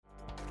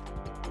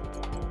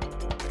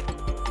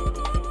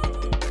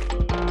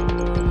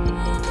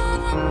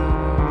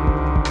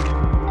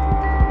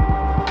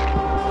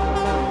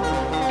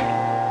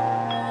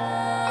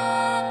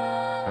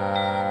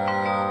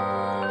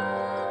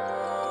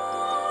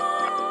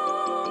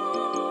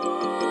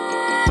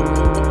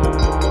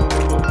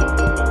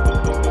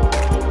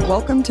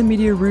Welcome to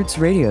Media Roots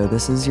Radio.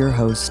 This is your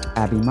host,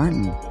 Abby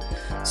Martin.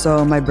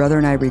 So my brother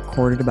and I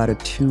recorded about a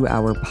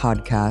 2-hour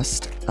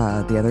podcast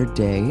the other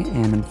day,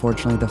 and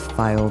unfortunately the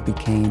file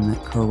became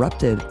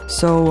corrupted.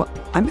 So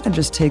I'm going to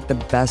just take the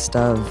best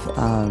of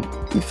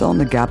and fill in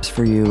the gaps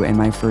for you in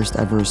my first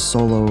ever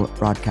solo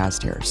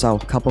broadcast here. So a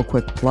couple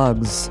quick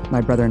plugs.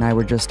 My brother and I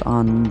were just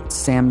on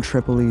Sam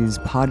Tripoli's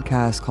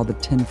podcast called The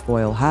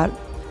Tinfoil Hat.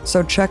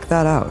 So check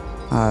that out.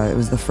 It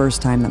was the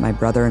first time that my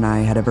brother and I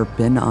had ever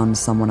been on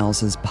someone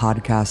else's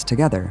podcast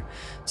together.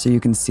 So you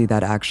can see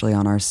that actually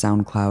on our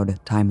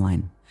SoundCloud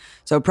timeline.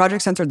 So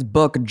Project Censored's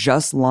book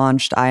just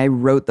launched. I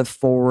wrote the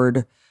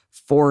foreword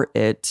for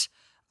it.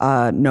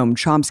 Noam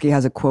Chomsky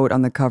has a quote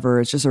on the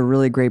cover. It's just a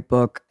really great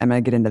book. I'm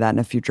going to get into that in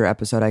a future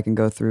episode. I can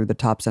go through the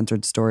top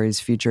censored stories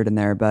featured in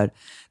there. But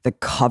the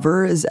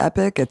cover is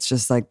epic. It's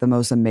just like the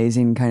most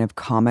amazing kind of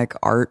comic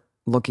art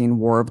looking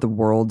War of the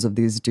Worlds of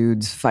these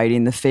dudes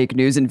fighting the fake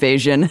news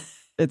invasion.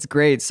 It's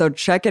great. So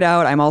check it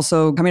out. I'm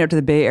also coming up to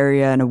the Bay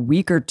Area in a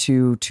week or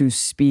two to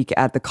speak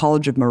at the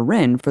College of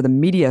Marin for the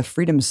Media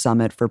Freedom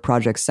Summit for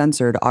Project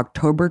Censored,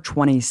 October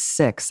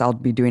 26th. I'll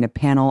be doing a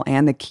panel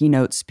and the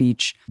keynote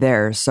speech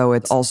there. So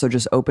it's also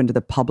just open to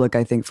the public,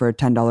 I think, for a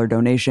 $10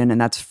 donation.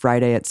 And that's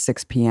Friday at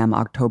 6 p.m.,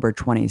 October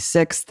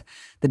 26th.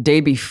 The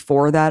day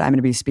before that, I'm going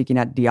to be speaking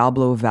at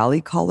Diablo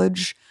Valley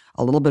College,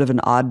 a little bit of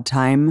an odd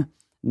time,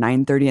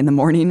 9:30 in the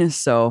morning.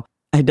 So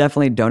I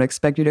definitely don't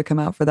expect you to come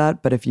out for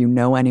that, but if you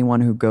know anyone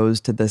who goes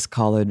to this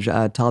college,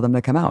 tell them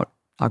to come out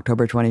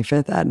October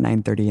 25th at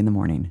 9:30 in the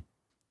morning.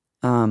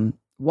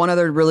 One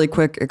other really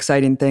quick,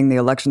 exciting thing, the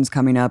election's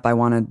coming up. I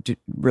want to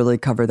really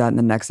cover that in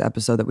the next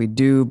episode that we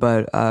do,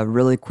 but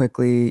really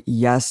quickly,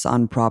 yes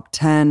on Prop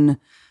 10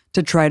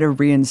 to try to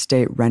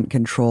reinstate rent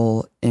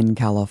control in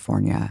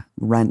California.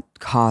 Rent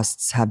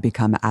costs have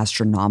become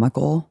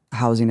astronomical.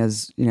 Housing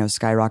has,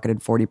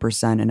 skyrocketed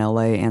 40% in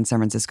LA and San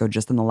Francisco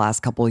just in the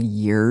last couple of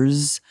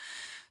years.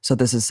 So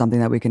this is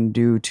something that we can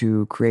do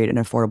to create an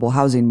affordable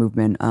housing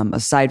movement.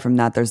 Aside from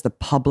that, there's the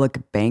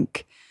public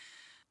bank,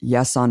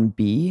 yes on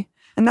B.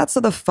 And that's so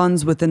the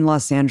funds within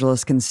Los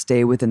Angeles can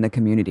stay within the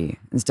community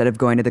instead of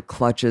going to the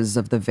clutches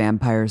of the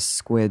vampire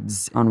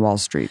squids on Wall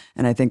Street.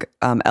 And I think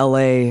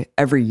LA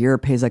every year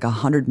pays like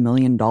 $100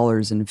 million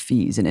in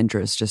fees and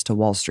interest just to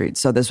Wall Street.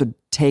 So this would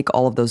take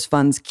all of those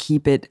funds,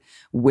 keep it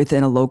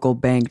within a local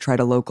bank, try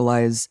to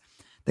localize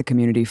the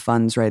community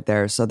funds right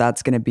there. So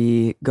that's going to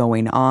be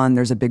going on.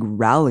 There's a big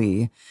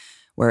rally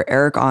where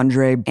Eric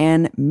Andre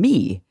and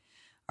me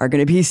are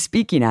going to be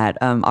speaking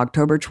at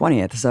October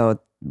 20th. So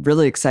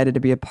really excited to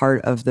be a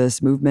part of this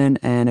movement.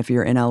 And if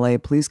you're in LA,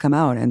 please come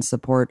out and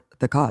support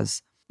the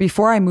cause.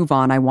 Before I move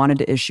on, I wanted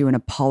to issue an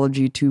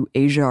apology to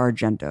Asia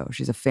Argento.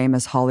 She's a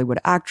famous Hollywood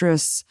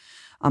actress.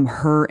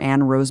 Her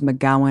and Rose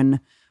McGowan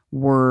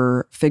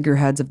were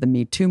figureheads of the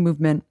Me Too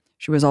movement.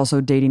 She was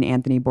also dating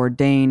Anthony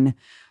Bourdain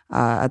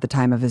at the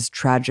time of his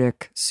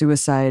tragic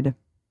suicide.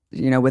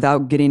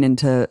 Without getting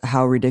into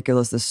how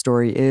ridiculous this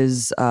story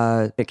is,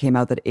 it came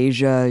out that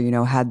Asia,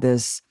 had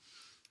this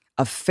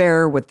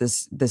affair with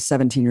this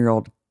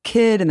 17-year-old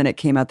kid, and then it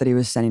came out that he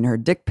was sending her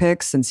dick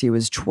pics since he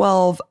was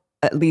 12.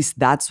 At least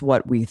that's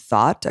what we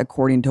thought,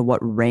 according to what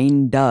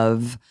Rain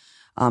Dove,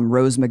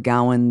 Rose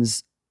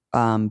McGowan's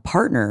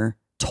partner,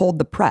 told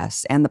the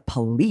press and the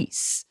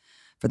police,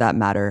 for that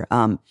matter.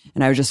 And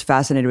I was just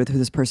fascinated with who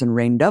this person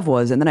Rain Dove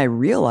was, and then I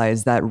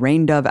realized that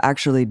Rain Dove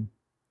actually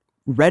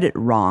read it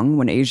wrong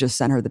when Asia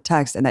sent her the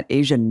text, and that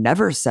Asia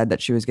never said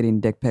that she was getting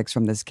dick pics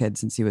from this kid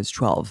since he was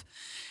 12.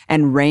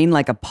 And Rain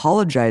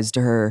apologized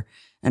to her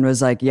and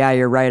was like, yeah,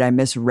 you're right, I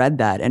misread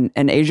that. And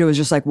Asia was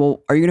just like,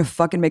 well, are you going to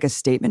fucking make a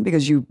statement?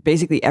 Because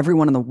basically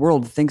everyone in the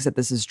world thinks that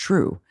this is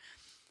true.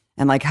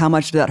 And how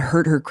much did that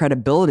hurt her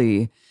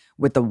credibility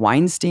with the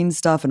Weinstein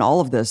stuff and all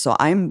of this? So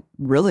I'm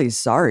really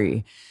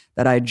sorry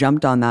that I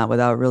jumped on that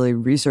without really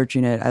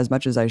researching it as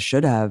much as I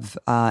should have,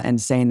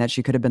 and saying that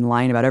she could have been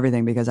lying about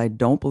everything, because I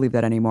don't believe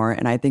that anymore.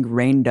 And I think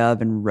Rain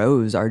Dove and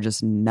Rose are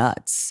just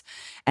nuts.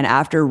 And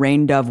after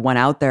Rain Dove went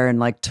out there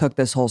and took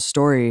this whole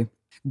story,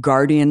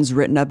 Guardian's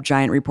written up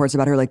giant reports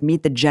about her,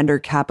 meet the gender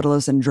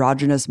capitalist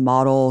androgynous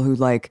model who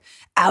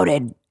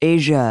outed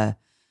Asia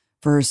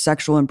for her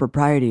sexual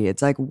impropriety.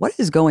 It's what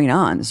is going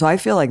on? So I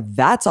feel like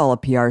that's all a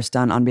PR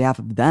stunt on behalf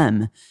of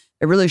them.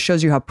 It really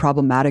shows you how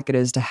problematic it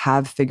is to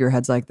have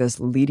figureheads like this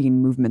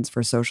leading movements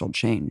for social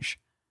change.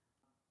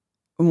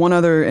 One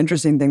other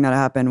interesting thing that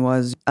happened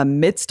was,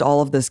 amidst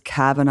all of this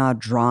Kavanaugh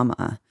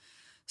drama,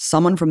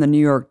 someone from the New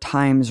York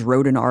Times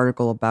wrote an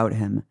article about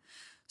him.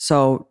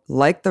 So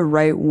like the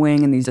right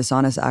wing and these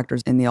dishonest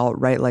actors in the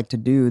alt-right like to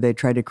do, they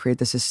tried to create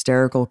this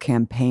hysterical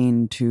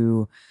campaign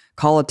to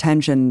call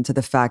attention to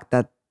the fact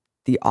that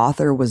the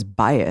author was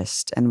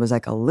biased and was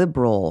a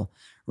liberal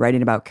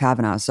writing about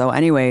Kavanaugh. So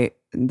anyway,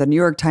 the New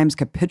York Times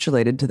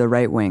capitulated to the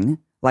right wing,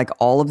 like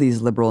all of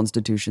these liberal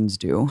institutions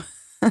do.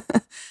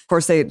 Of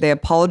course, they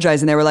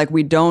apologized and they were like,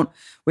 we don't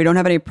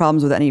have any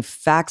problems with any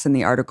facts in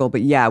the article,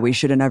 but yeah, we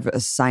shouldn't have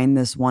assigned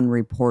this one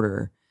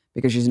reporter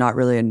because she's not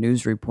really a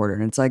news reporter.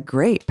 And it's like,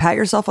 great, pat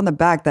yourself on the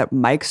back that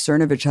Mike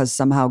Cernovich has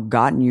somehow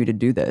gotten you to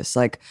do this.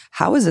 Like,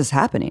 how is this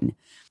happening?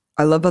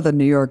 I love how the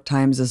New York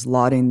Times is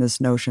lauding this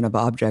notion of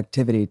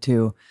objectivity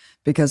too,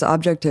 because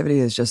objectivity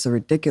is just a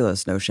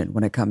ridiculous notion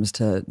when it comes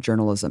to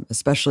journalism,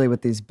 especially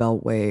with these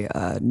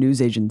beltway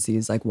news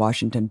agencies like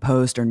Washington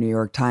Post or New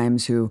York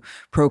Times, who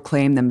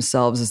proclaim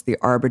themselves as the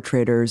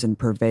arbitrators and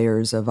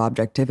purveyors of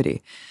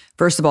objectivity.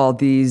 First of all,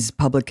 these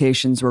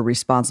publications were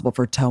responsible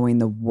for towing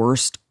the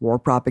worst war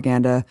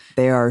propaganda.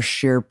 They are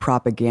sheer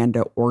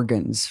propaganda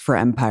organs for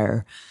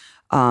empire.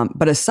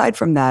 But aside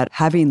from that,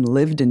 having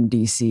lived in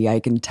DC, I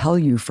can tell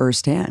you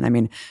firsthand. I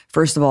mean,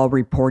 first of all,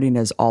 reporting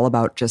is all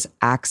about just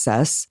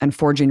access and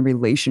forging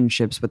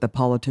relationships with the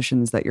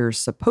politicians that you're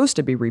supposed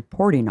to be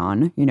reporting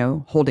on,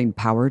 holding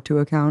power to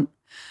account.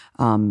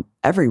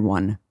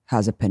 Everyone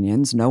has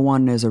opinions. No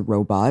one is a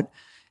robot.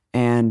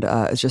 And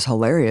it's just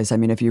hilarious. I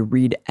mean, if you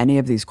read any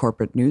of these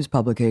corporate news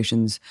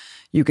publications,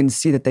 you can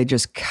see that they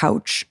just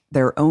couch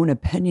their own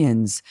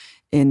opinions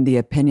in the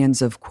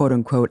opinions of quote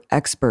unquote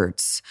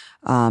experts.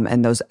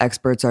 And those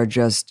experts are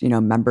just,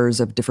 members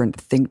of different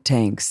think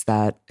tanks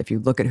that if you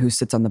look at who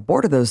sits on the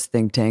board of those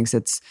think tanks,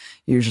 it's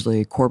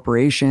usually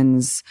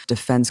corporations,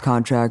 defense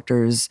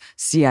contractors,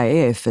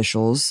 CIA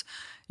officials.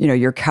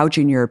 You're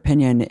couching your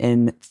opinion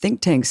in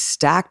think tanks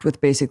stacked with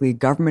basically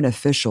government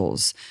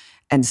officials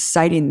and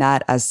citing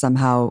that as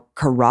somehow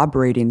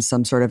corroborating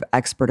some sort of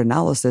expert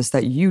analysis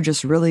that you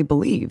just really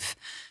believe.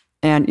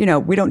 And,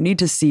 we don't need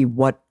to see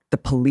what the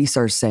police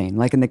are saying.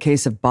 Like in the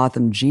case of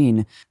Botham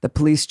Jean, the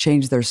police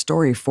changed their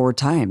story 4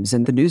 times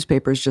and the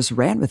newspapers just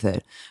ran with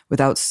it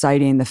without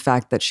citing the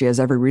fact that she has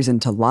every reason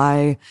to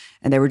lie.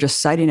 And they were just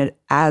citing it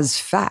as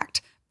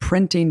fact,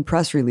 printing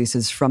press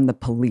releases from the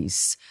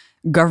police.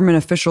 Government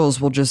officials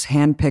will just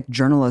handpick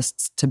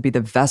journalists to be the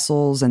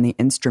vessels and the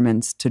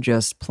instruments to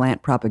just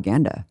plant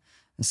propaganda,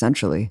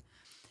 essentially.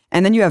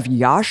 And then you have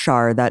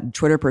Yashar, that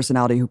Twitter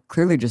personality who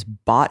clearly just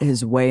bought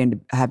his way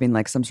into having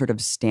like some sort of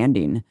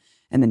standing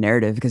in the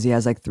narrative because he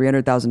has like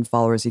 300,000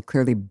 followers. He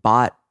clearly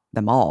bought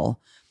them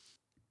all.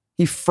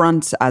 He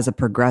fronts as a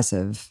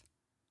progressive,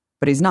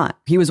 but he's not.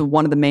 He was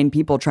one of the main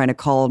people trying to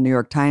call New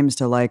York Times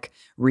to like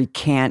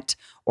recant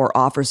or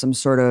offer some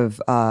sort of,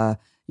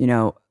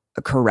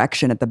 a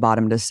correction at the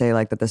bottom to say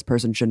like that this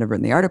person shouldn't have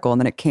written the article.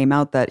 And then it came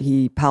out that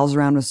he pals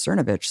around with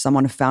Cernovich.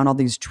 Someone found all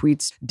these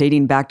tweets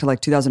dating back to like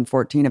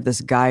 2014 of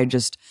this guy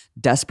just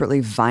desperately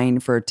vying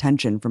for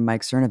attention from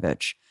Mike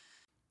Cernovich.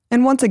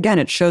 And once again,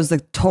 it shows the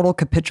total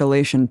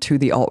capitulation to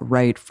the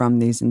alt-right from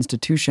these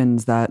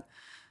institutions that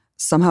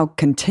somehow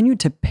continue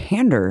to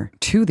pander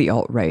to the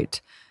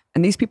alt-right.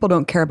 And these people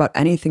don't care about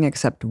anything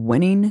except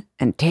winning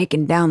and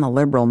taking down the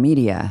liberal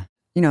media.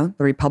 The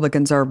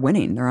Republicans are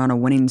winning. They're on a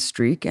winning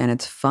streak, and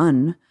it's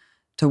fun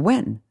to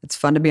win. It's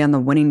fun to be on the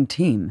winning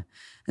team.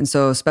 And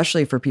so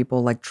especially for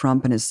people like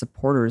Trump and his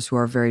supporters who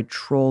are very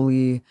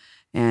trolly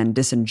and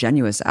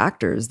disingenuous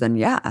actors, then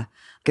yeah,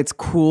 it's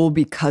cool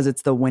because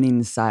it's the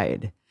winning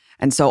side.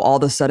 And so all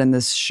of a sudden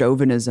this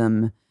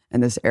chauvinism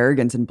and this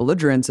arrogance and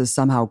belligerence is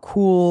somehow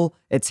cool.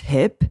 It's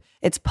hip.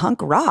 It's punk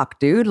rock,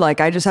 dude.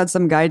 Like I just had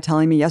some guy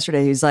telling me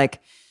yesterday, he's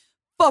like,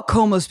 fuck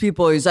homeless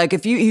people. He's like,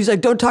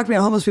 don't talk to me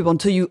about homeless people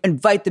until you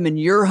invite them in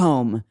your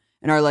home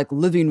and are like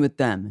living with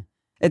them.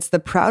 It's the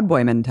Proud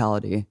Boy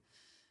mentality.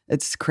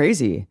 It's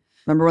crazy.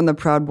 Remember when the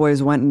Proud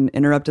Boys went and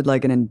interrupted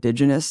like an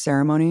indigenous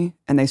ceremony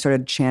and they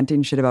started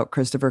chanting shit about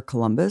Christopher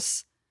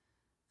Columbus?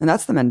 And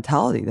that's the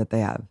mentality that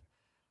they have.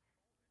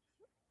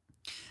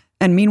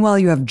 And meanwhile,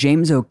 you have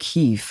James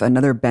O'Keefe,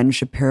 another Ben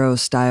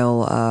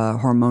Shapiro-style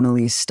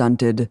hormonally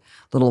stunted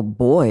little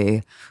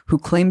boy who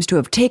claims to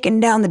have taken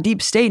down the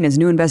deep state in his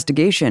new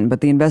investigation,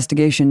 but the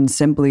investigation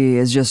simply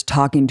is just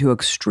talking to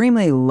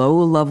extremely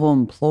low-level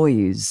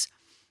employees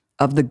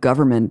of the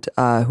government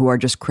who are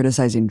just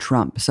criticizing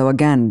Trump. So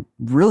again,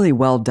 really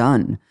well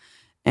done.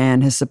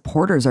 And his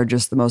supporters are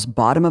just the most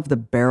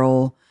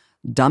bottom-of-the-barrel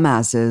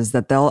dumbasses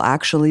that they'll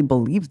actually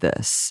believe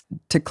this.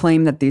 To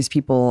claim that these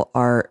people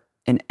are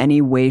in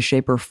any way,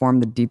 shape, or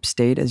form the deep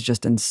state is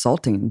just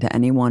insulting to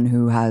anyone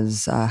who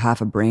has half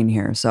a brain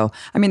here. So,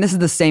 I mean, this is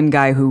the same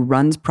guy who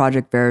runs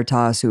Project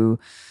Veritas, who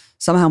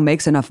somehow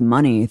makes enough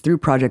money through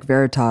Project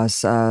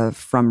Veritas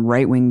from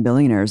right-wing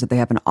billionaires that they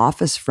have an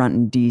office front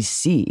in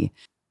DC.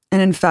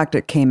 And in fact,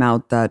 it came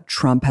out that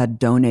Trump had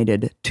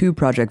donated to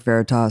Project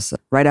Veritas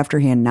right after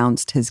he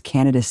announced his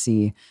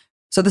candidacy.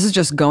 So this is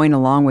just going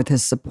along with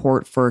his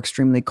support for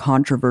extremely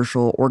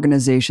controversial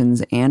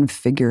organizations and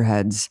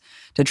figureheads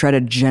to try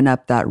to gin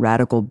up that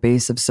radical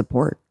base of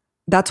support.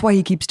 That's why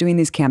he keeps doing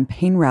these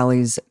campaign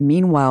rallies.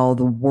 Meanwhile,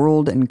 the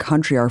world and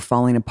country are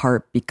falling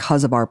apart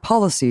because of our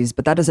policies,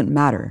 but that doesn't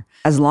matter.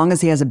 As long as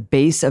he has a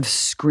base of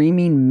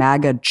screaming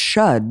MAGA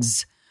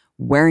chuds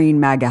wearing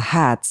MAGA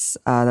hats,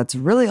 that's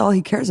really all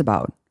he cares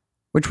about.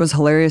 Which was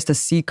hilarious to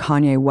see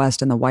Kanye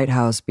West in the White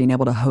House being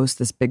able to host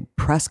this big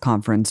press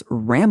conference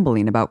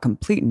rambling about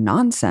complete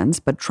nonsense,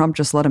 but Trump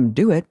just let him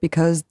do it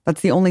because that's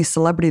the only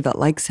celebrity that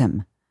likes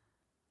him.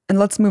 And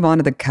let's move on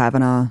to the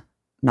Kavanaugh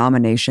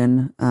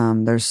nomination.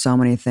 There's so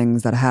many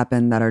things that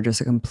happen that are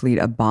just a complete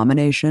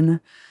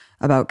abomination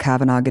about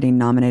Kavanaugh getting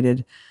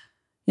nominated.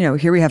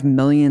 Here we have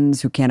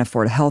millions who can't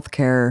afford health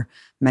care.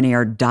 Many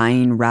are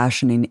dying,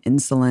 rationing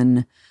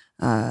insulin.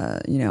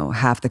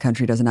 Half the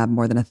country doesn't have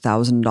more than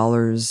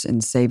 $1,000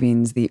 in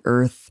savings. The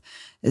earth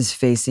is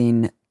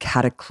facing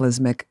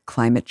cataclysmic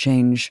climate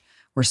change.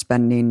 We're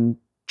spending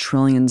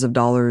trillions of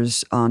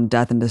dollars on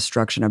death and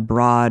destruction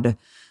abroad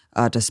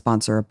to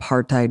sponsor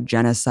apartheid,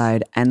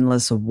 genocide,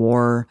 endless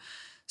war.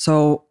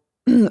 So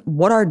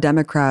what are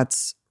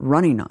Democrats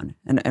running on?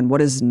 And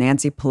what is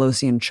Nancy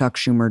Pelosi and Chuck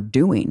Schumer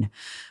doing?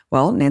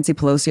 Well, Nancy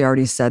Pelosi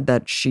already said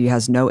that she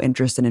has no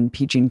interest in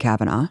impeaching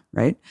Kavanaugh,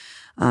 right?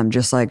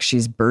 Just like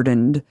she's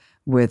burdened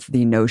with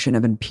the notion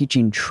of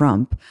impeaching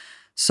Trump.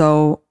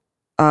 So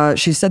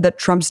she said that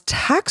Trump's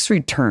tax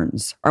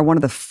returns are one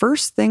of the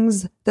first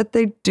things that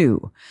they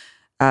do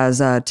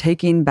as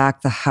taking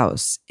back the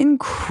House.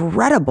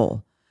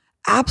 Incredible.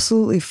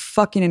 Absolutely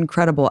fucking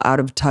incredible out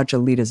of touch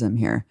elitism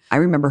here. I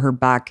remember her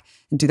back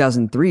in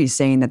 2003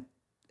 saying that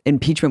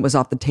impeachment was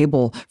off the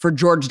table for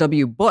George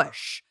W.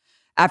 Bush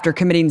after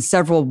committing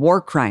several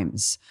war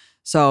crimes.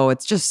 So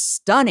it's just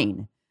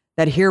stunning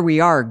that here we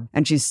are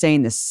and she's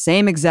saying the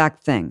same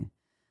exact thing.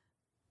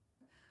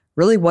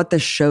 Really what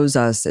this shows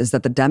us is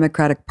that the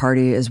Democratic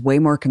Party is way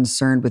more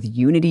concerned with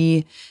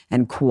unity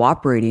and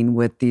cooperating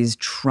with these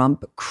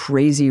Trump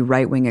crazy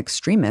right-wing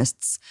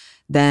extremists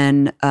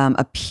than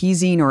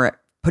appeasing or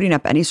putting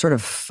up any sort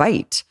of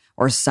fight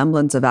or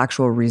semblance of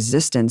actual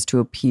resistance to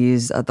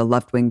appease the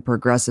left-wing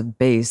progressive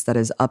base that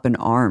is up in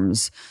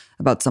arms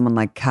about someone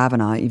like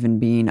Kavanaugh even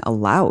being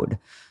allowed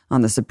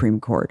on the Supreme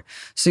Court.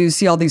 So you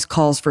see all these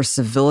calls for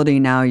civility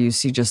now. You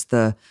see just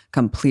the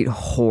complete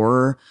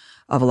horror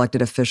of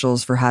elected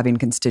officials for having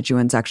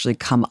constituents actually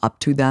come up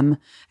to them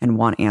and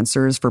want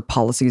answers for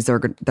policies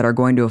that are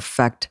going to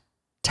affect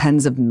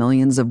tens of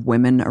millions of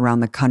women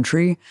around the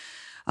country.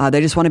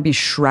 They just want to be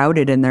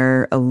shrouded in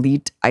their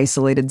elite,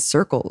 isolated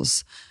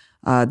circles.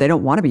 They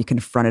don't want to be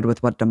confronted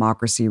with what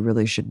democracy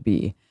really should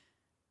be.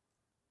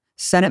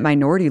 Senate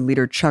Minority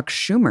Leader Chuck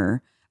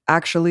Schumer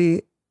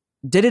actually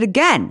did it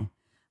again.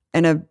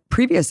 In a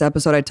previous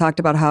episode, I talked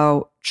about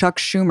how Chuck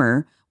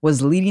Schumer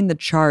was leading the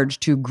charge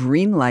to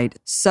greenlight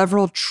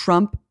several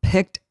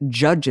Trump-picked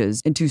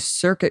judges into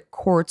circuit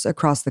courts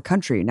across the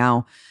country.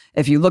 Now,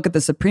 if you look at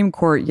the Supreme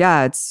Court,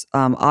 it's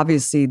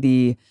obviously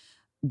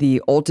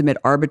the ultimate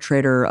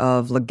arbitrator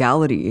of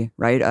legality,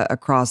 right,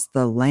 across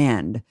the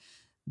land.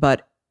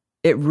 But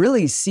it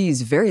really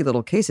sees very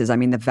little cases. I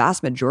mean, the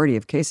vast majority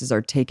of cases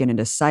are taken and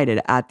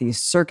decided at these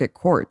circuit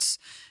courts.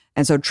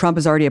 And so Trump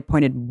has already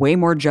appointed way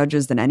more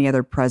judges than any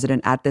other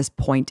president at this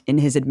point in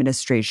his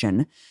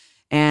administration.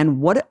 And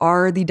what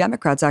are the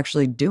Democrats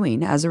actually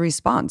doing as a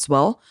response?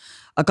 Well,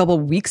 a couple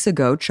of weeks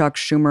ago, Chuck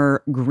Schumer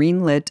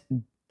greenlit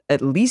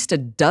at least a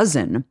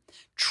dozen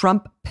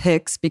Trump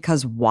picks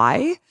because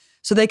why?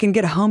 So they can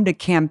get home to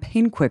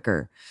campaign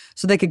quicker.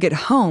 So they could get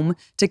home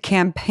to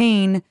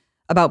campaign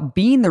about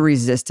being the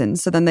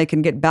resistance so then they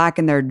can get back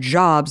in their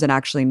jobs and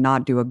actually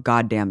not do a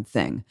goddamn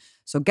thing.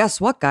 So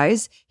guess what,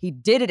 guys? He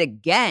did it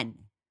again.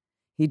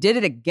 He did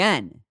it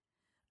again.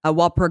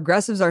 While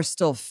progressives are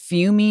still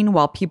fuming,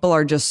 while people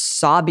are just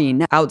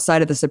sobbing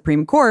outside of the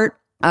Supreme Court,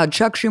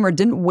 Chuck Schumer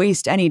didn't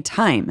waste any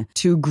time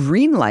to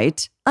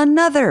greenlight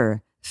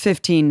another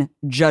 15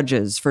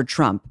 judges for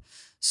Trump.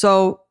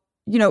 So,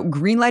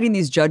 greenlighting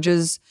these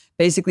judges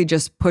basically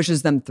just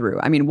pushes them through.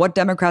 I mean, what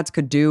Democrats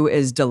could do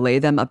is delay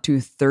them up to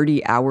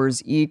 30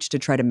 hours each to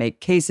try to make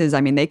cases. I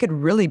mean, they could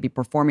really be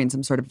performing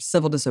some sort of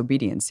civil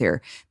disobedience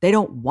here. They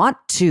don't want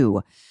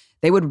to.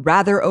 They would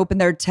rather open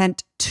their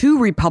tent to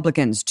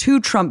Republicans, to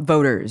Trump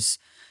voters,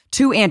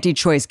 to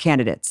anti-choice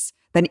candidates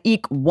than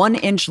eke 1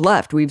 inch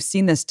left. We've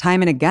seen this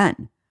time and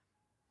again.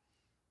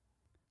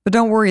 But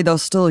don't worry, they'll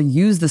still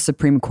use the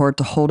Supreme Court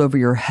to hold over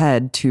your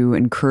head to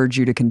encourage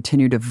you to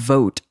continue to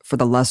vote for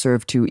the lesser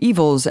of two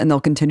evils, and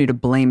they'll continue to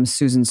blame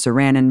Susan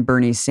Sarandon,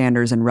 Bernie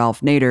Sanders, and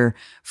Ralph Nader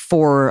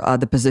for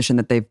the position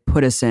that they've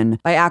put us in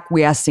by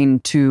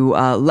acquiescing to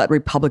let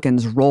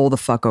Republicans roll the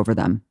fuck over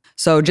them.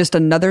 So just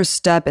another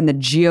step in the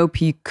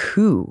GOP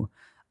coup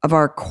of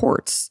our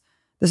courts.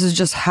 This has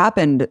just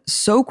happened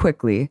so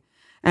quickly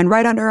and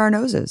right under our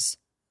noses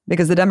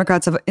because the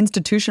Democrats have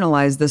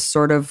institutionalized this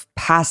sort of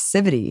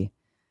passivity.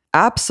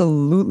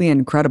 Absolutely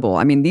incredible.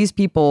 I mean, these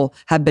people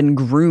have been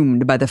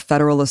groomed by the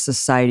Federalist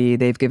Society.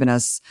 They've given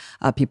us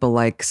people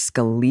like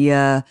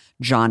Scalia,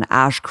 John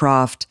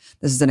Ashcroft.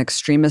 This is an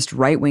extremist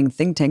right-wing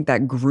think tank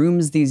that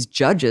grooms these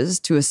judges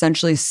to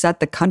essentially set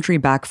the country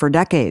back for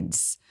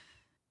decades.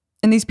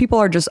 And these people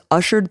are just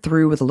ushered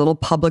through with a little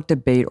public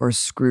debate or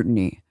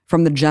scrutiny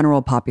from the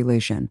general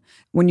population.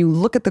 When you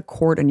look at the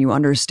court and you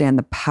understand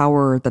the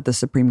power that the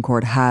Supreme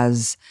Court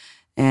has,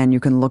 and you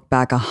can look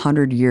back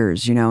 100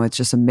 years, it's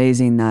just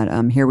amazing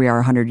that here we are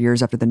 100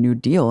 years after the New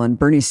Deal, and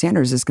Bernie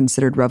Sanders is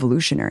considered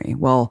revolutionary.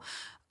 Well,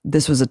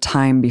 this was a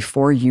time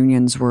before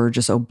unions were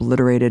just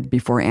obliterated,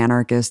 before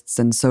anarchists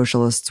and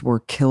socialists were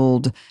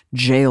killed,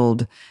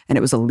 jailed, and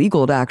it was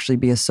illegal to actually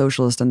be a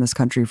socialist in this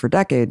country for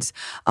decades.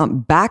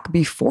 Back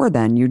before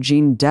then,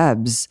 Eugene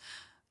Debs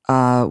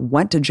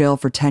went to jail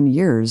for 10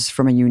 years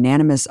from a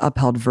unanimous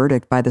upheld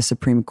verdict by the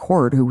Supreme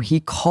Court, who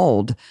he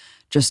called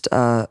just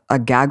a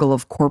gaggle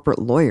of corporate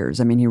lawyers.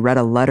 I mean, he read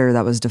a letter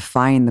that was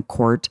defying the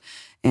court,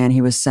 and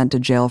he was sent to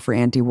jail for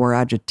anti-war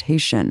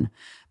agitation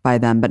by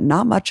them, but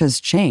not much has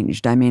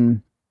changed. I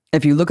mean,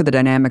 if you look at the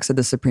dynamics of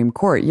the Supreme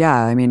Court,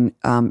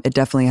 it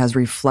definitely has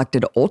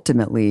reflected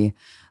ultimately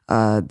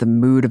the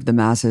mood of the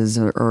masses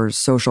or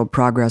social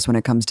progress when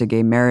it comes to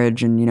gay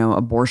marriage and,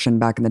 abortion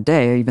back in the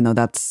day, even though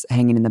that's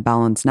hanging in the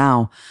balance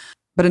now.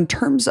 But in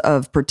terms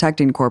of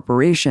protecting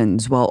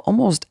corporations, well,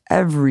 almost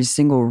every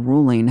single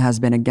ruling has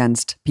been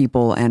against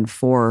people and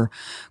for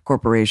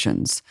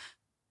corporations.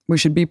 We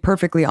should be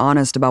perfectly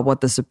honest about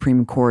what the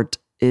Supreme Court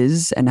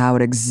is and how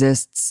it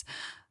exists,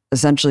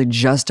 essentially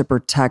just to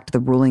protect the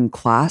ruling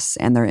class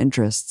and their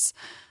interests.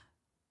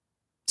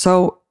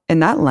 So in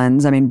that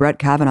lens, Brett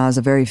Kavanaugh is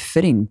a very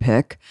fitting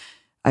pick.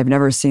 I've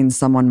never seen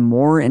someone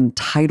more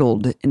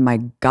entitled in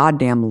my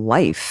goddamn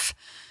life.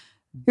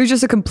 He was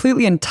just a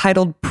completely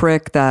entitled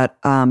prick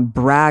that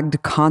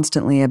bragged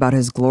constantly about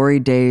his glory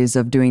days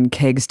of doing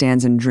keg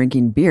stands and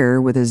drinking beer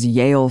with his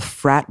Yale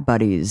frat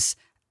buddies.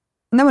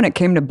 And then when it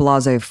came to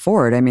Blasey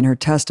Ford, her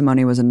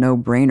testimony was a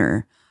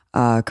no-brainer.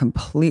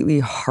 Completely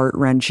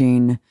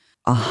heart-wrenching,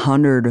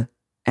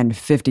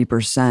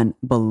 150%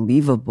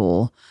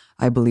 believable.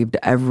 I believed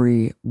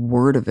every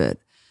word of it.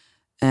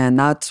 And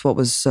that's what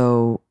was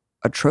so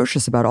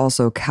atrocious about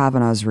also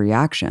Kavanaugh's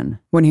reaction.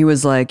 When he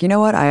was like, you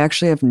know what? I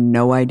actually have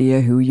no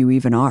idea who you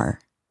even are.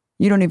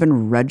 You don't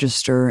even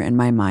register in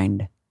my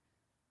mind.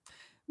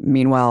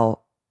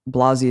 Meanwhile,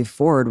 Blasey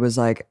Ford was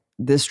like,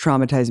 this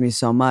traumatized me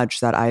so much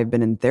that I've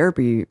been in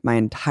therapy my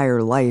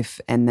entire life.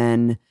 And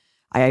then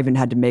I even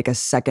had to make a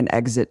second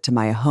exit to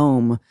my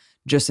home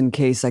just in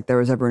case there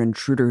was ever an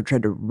intruder who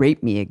tried to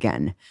rape me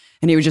again.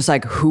 And he was just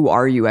like, who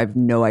are you? I have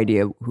no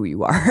idea who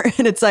you are.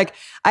 And it's like,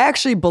 I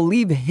actually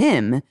believe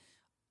him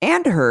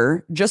and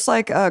her, just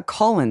like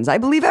Collins. I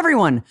believe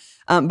everyone,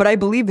 but I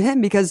believe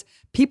him because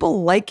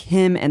people like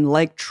him and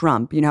like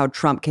Trump. You know how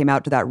Trump came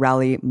out to that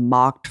rally,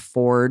 mocked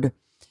Ford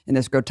in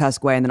this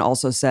grotesque way, and then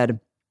also said,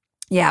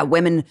 yeah,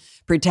 women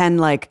pretend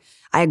like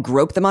I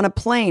groped them on a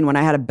plane when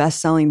I had a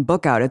best-selling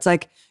book out. It's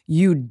like,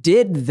 you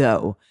did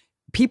though.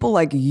 People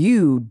like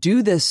you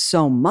do this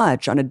so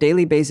much on a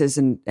daily basis,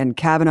 and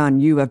Kavanaugh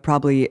and you have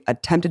probably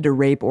attempted to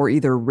rape or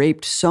either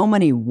raped so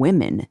many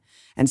women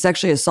and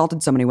sexually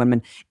assaulted so many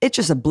women. It's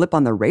just a blip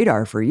on the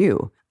radar for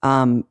you.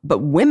 But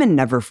women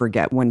never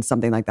forget when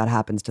something like that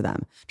happens to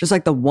them. Just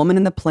like the woman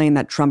in the plane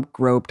that Trump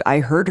groped, I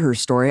heard her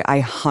story.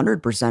 I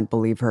 100%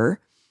 believe her.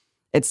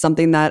 It's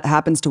something that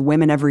happens to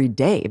women every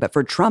day. But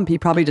for Trump, he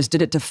probably just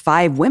did it to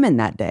 5 women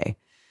that day.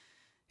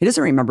 He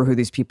doesn't remember who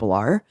these people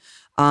are.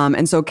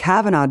 And so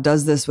Kavanaugh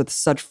does this with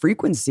such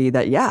frequency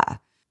that,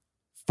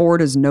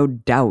 Ford is no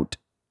doubt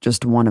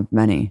just one of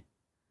many.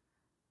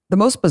 The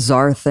most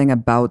bizarre thing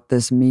about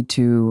this Me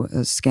Too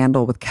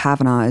scandal with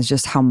Kavanaugh is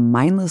just how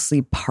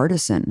mindlessly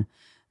partisan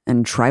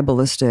and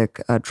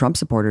tribalistic Trump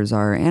supporters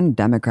are, and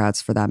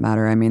Democrats for that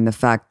matter. The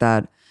fact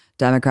that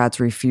Democrats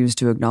refuse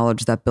to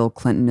acknowledge that Bill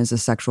Clinton is a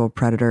sexual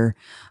predator.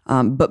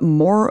 But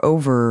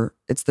moreover,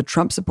 it's the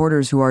Trump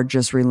supporters who are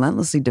just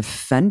relentlessly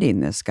defending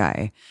this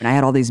guy. And I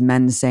had all these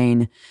men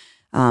saying,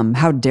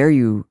 how dare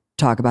you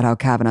talk about how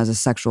Kavanaugh is a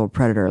sexual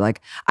predator? Like,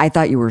 I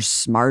thought you were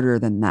smarter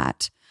than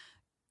that.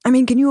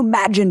 Can you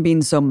imagine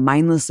being so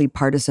mindlessly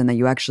partisan that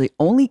you actually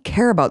only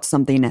care about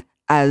something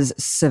as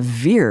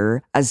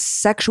severe as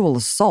sexual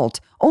assault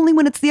only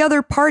when it's the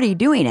other party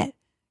doing it?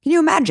 Can you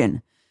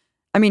imagine?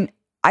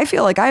 I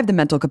feel like I have the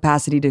mental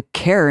capacity to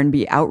care and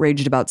be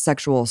outraged about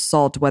sexual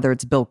assault, whether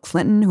it's Bill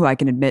Clinton, who I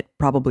can admit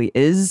probably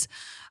is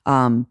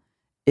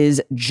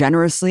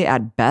generously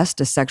at best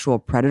a sexual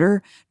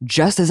predator,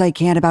 just as I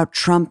can about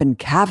Trump and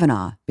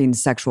Kavanaugh being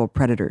sexual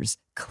predators.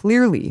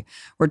 Clearly,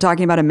 we're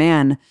talking about a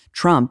man,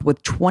 Trump,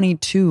 with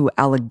 22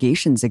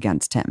 allegations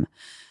against him.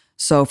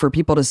 So for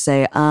people to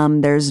say,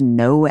 there's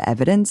no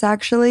evidence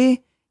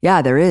actually,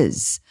 yeah, there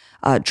is.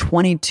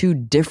 22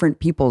 different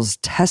people's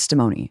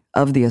testimony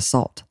of the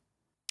assault.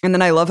 And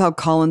then I love how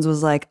Collins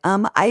was like,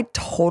 I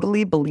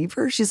totally believe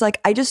her. She's like,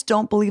 I just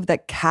don't believe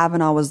that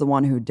Kavanaugh was the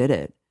one who did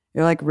it.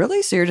 You're like,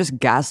 really? So you're just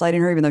gaslighting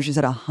her, even though she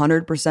said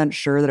 100%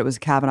 sure that it was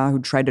Kavanaugh who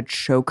tried to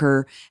choke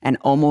her and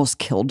almost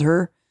killed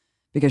her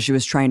because she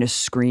was trying to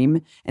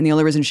scream. And the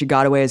only reason she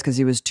got away is because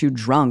he was too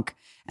drunk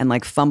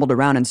and fumbled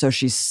around. And so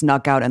she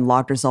snuck out and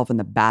locked herself in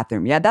the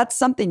bathroom. Yeah, that's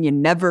something you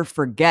never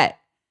forget.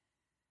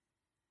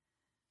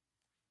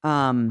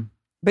 But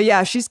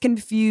yeah, she's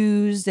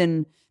confused,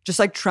 and just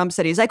like Trump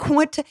said, he's like,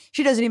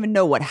 she doesn't even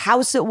know what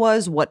house it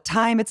was, what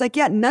time. It's like,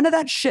 yeah, none of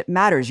that shit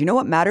matters. You know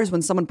what matters?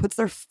 When someone puts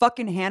their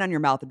fucking hand on your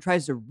mouth and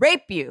tries to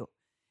rape you.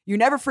 You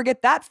never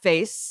forget that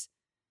face.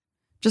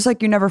 Just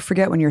like you never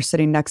forget when you're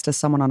sitting next to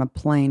someone on a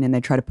plane and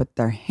they try to put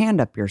their hand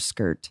up your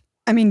skirt.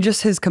 I mean,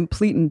 just his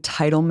complete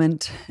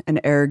entitlement and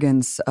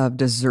arrogance of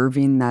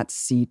deserving that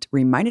seat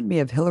reminded me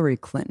of Hillary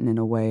Clinton in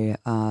a way.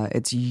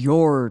 It's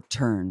your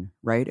turn,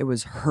 right? It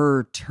was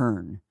her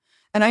turn.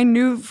 And I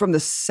knew from the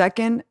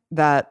second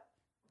that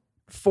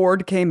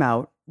Ford came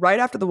out, right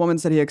after the woman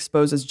said he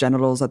exposed his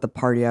genitals at the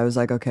party, I was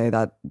like, okay,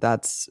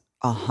 that's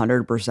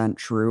 100%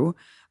 true.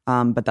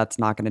 But that's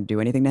not going to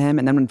do anything to him.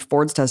 And then when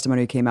Ford's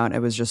testimony came out,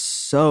 it was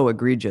just so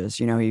egregious.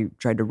 You know, he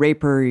tried to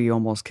rape her. He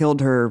almost killed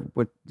her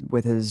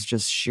with his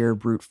just sheer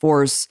brute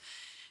force.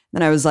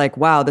 Then I was like,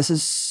 wow, this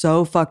is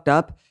so fucked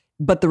up.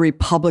 But the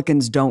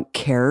Republicans don't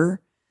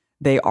care.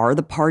 They are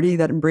the party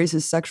that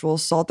embraces sexual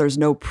assault. There's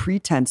no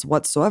pretense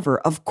whatsoever.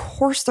 Of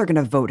course they're going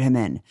to vote him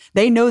in.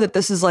 They know that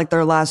this is like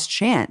their last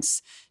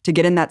chance to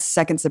get in that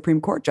second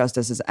Supreme Court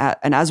justice.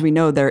 And as we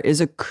know, there is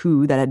a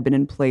coup that had been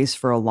in place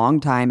for a long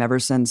time, ever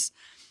since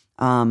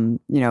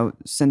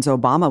since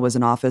Obama was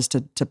in office,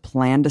 to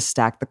plan to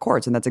stack the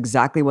courts. And that's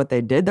exactly what they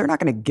did. They're not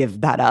going to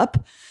give that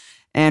up.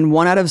 And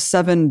 1 out of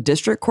 7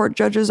 district court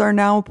judges are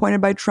now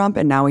appointed by Trump.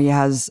 And now he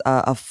has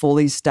a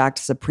fully stacked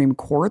Supreme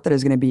Court that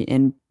is going to be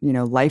in,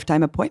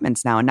 lifetime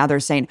appointments now. And now they're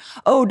saying,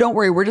 oh, don't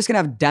worry, we're just going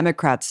to have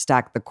Democrats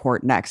stack the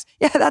court next.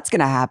 Yeah, that's going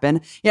to happen.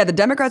 Yeah, the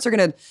Democrats are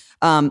going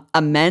to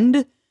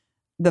amend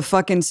the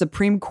fucking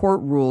Supreme Court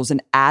rules and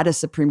add a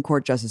Supreme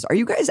Court justice. Are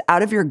you guys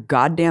out of your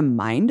goddamn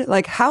mind?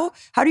 Like, how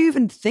do you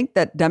even think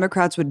that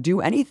Democrats would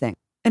do anything?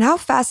 And how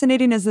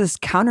fascinating is this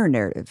counter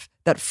narrative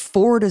that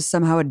Ford is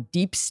somehow a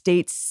deep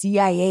state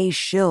CIA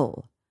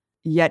shill?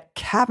 Yet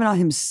Kavanaugh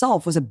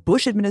himself was a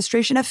Bush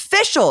administration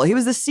official. He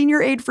was the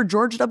senior aide for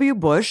George W.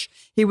 Bush.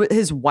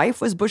 His wife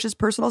was Bush's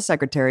personal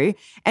secretary.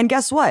 And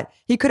guess what?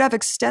 He could have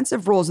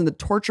extensive roles in the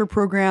torture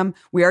program.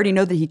 We already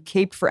know that he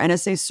caped for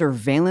NSA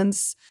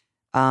surveillance.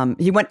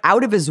 He went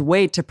out of his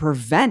way to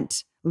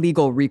prevent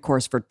legal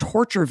recourse for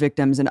torture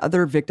victims and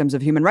other victims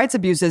of human rights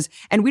abuses.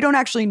 And we don't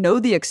actually know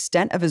the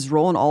extent of his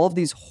role in all of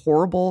these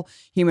horrible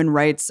human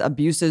rights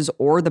abuses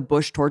or the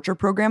Bush torture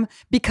program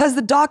because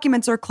the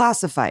documents are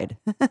classified,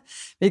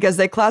 because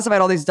they classified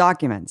all these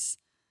documents.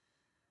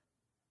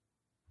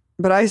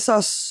 But I saw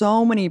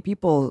so many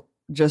people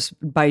just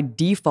by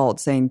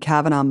default saying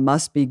Kavanaugh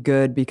must be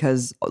good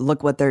because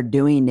look what they're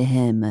doing to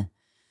him.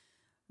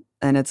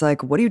 And it's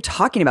like, what are you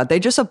talking about? They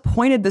just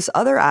appointed this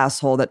other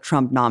asshole that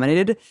Trump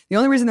nominated. The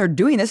only reason they're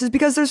doing this is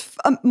because there's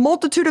a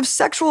multitude of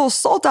sexual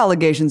assault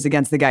allegations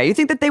against the guy. You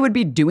think that they would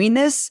be doing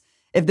this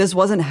if this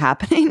wasn't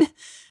happening?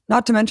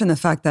 Not to mention the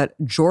fact that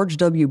George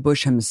W.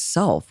 Bush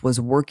himself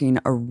was working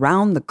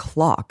around the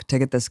clock to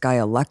get this guy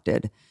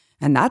elected.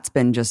 And that's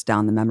been just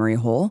down the memory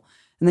hole.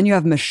 And then you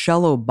have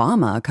Michelle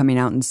Obama coming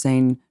out and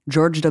saying,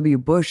 George W.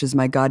 Bush is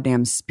my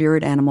goddamn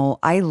spirit animal.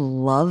 I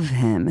love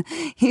him.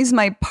 He's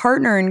my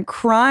partner in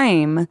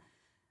crime.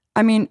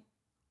 I mean,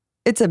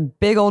 it's a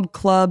big old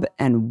club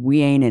and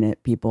we ain't in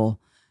it, people.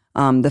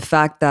 The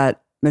fact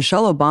that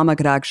Michelle Obama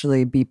could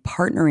actually be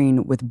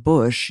partnering with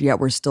Bush, yet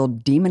we're still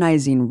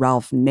demonizing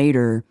Ralph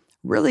Nader,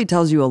 really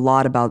tells you a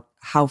lot about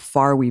how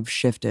far we've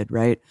shifted,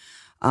 right?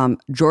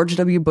 George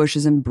W. Bush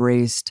is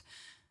embraced.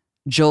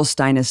 Jill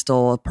Stein is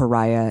still a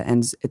pariah,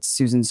 and it's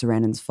Susan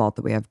Sarandon's fault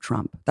that we have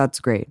Trump. That's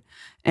great.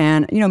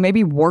 And,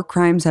 maybe war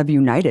crimes have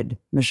united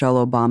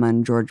Michelle Obama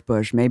and George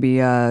Bush. Maybe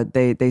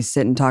they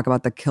sit and talk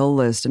about the kill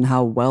list and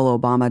how well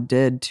Obama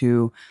did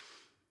to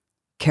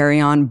carry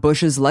on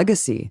Bush's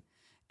legacy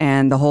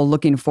and the whole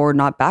looking forward,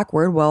 not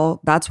backward.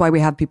 Well, that's why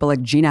we have people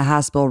like Gina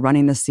Haspel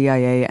running the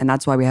CIA, and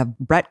that's why we have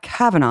Brett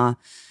Kavanaugh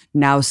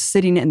now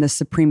sitting in the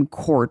Supreme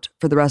Court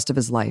for the rest of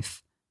his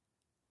life.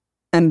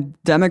 And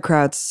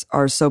Democrats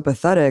are so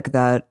pathetic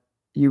that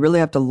you really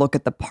have to look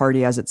at the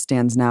party as it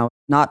stands now.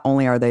 Not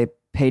only are they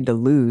paid to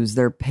lose,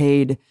 they're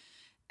paid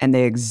and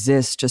they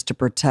exist just to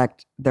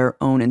protect their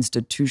own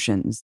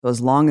institutions. So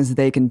as long as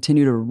they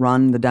continue to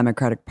run the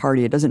Democratic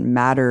Party, it doesn't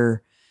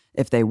matter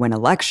if they win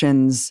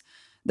elections,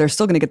 they're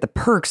still going to get the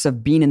perks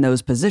of being in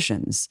those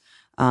positions.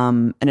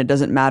 And it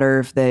doesn't matter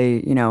if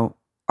they,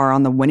 are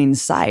on the winning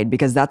side,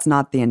 because that's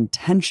not the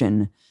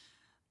intention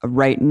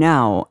right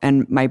now.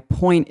 And my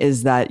point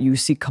is that you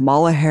see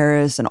Kamala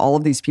Harris and all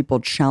of these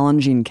people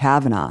challenging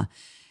Kavanaugh,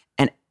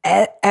 and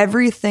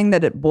everything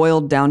that it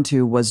boiled down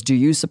to was, do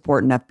you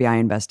support an FBI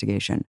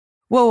investigation?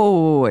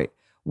 Wait.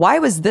 Why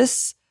was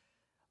this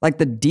like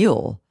the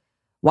deal?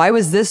 Why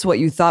was this what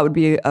you thought would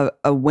be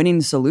a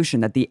winning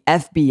solution, that the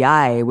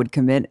FBI would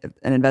commit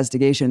an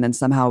investigation and then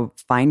somehow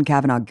find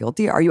Kavanaugh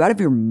guilty? Are you out of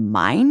your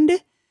mind?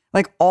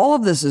 Like, all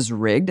of this is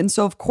rigged. And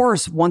so, of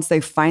course, once they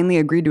finally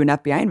agreed to an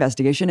FBI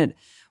investigation, it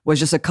was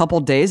just a couple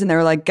days and they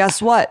were like, guess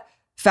what?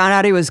 Found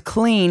out he was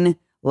clean.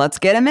 Let's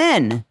get him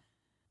in.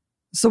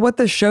 So what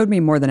this showed me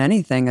more than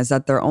anything is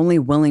that they're only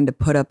willing to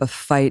put up a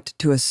fight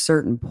to a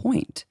certain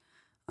point.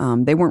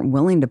 They weren't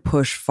willing to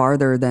push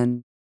farther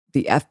than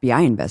the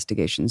FBI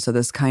investigation. So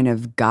this kind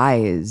of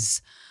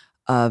guise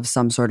of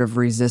some sort of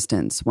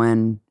resistance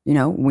when,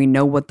 we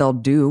know what they'll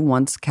do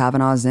once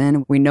Kavanaugh's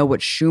in. We know what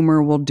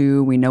Schumer will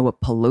do. We know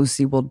what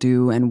Pelosi will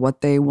do and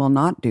what they will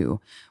not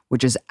do,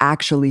 which is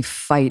actually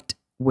fight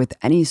with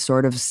any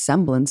sort of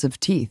semblance of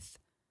teeth.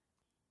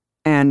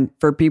 And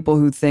for people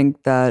who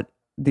think that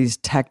these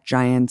tech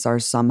giants are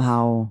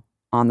somehow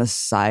on the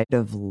side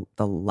of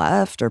the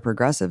left or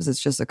progressives,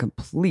 it's just a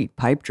complete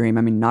pipe dream.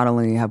 I mean, not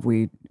only have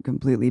we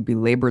completely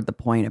belabored the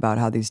point about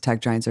how these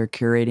tech giants are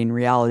curating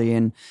reality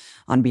and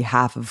on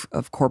behalf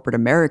of corporate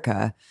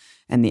America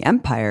and the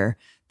empire,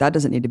 that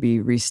doesn't need to be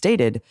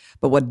restated.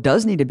 But what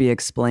does need to be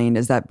explained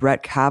is that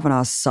Brett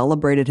Kavanaugh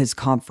celebrated his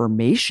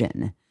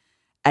confirmation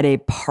at a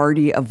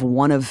party of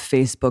one of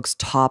Facebook's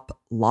top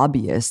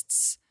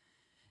lobbyists,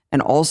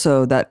 and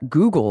also that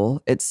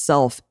Google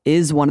itself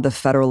is one of the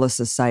Federalist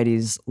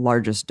Society's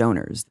largest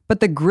donors. But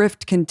the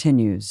grift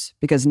continues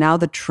because now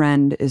the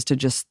trend is to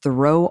just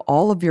throw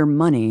all of your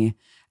money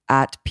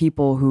at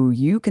people who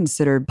you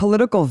considered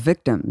political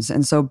victims.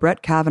 And so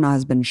Brett Kavanaugh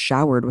has been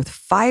showered with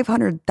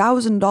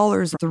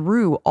 $500,000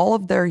 through all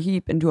of their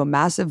heap into a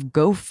massive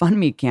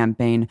GoFundMe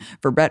campaign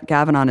for Brett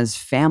Kavanaugh and his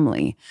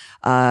family.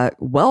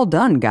 Well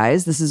done,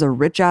 guys. This is a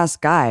rich-ass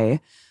guy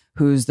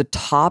who's the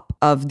top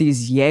of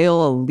these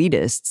Yale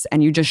elitists,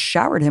 and you just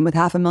showered him with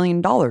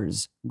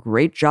 $500,000.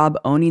 Great job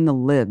owning the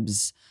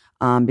libs.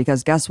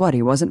 Because guess what?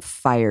 He wasn't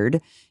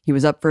fired. He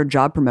was up for a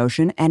job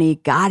promotion, and he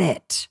got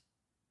it.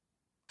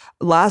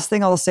 Last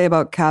thing I'll say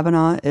about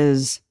Kavanaugh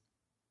is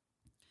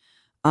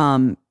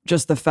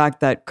just the fact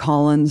that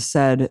Collins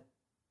said,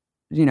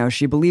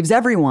 she believes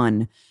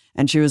everyone.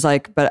 And she was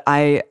like, but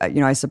I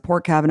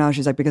support Kavanaugh.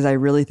 She's like, because I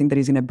really think that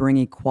he's going to bring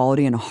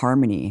equality and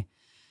harmony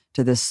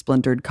to this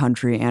splintered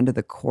country and to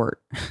the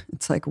court.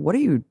 It's like, what are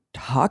you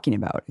talking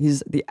about?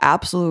 He's the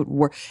absolute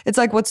worst. It's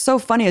like, what's so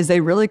funny is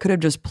they really could have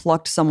just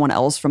plucked someone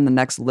else from the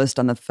next list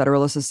on the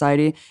Federalist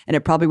Society, and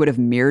it probably would have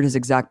mirrored his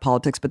exact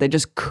politics, but they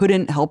just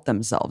couldn't help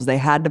themselves. They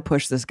had to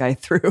push this guy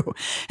through.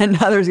 And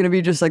now there's going to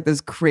be just like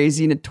this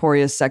crazy,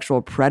 notorious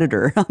sexual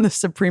predator on the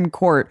Supreme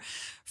Court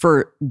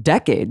for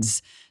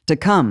decades to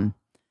come.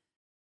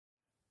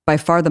 By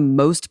far the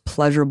most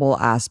pleasurable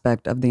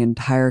aspect of the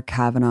entire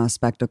Kavanaugh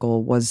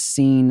spectacle was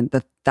seeing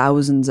the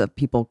thousands of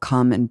people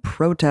come and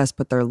protest,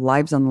 put their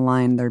lives on the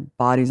line, their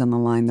bodies on the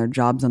line, their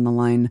jobs on the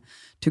line,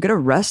 to get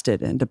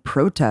arrested and to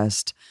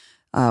protest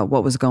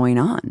what was going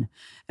on.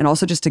 And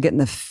also just to get in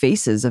the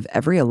faces of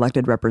every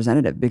elected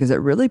representative, because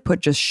it really put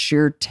just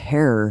sheer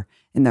terror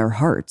in their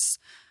hearts.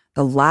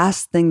 The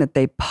last thing that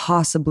they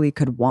possibly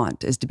could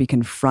want is to be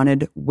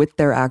confronted with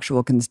their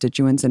actual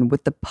constituents and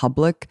with the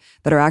public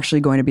that are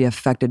actually going to be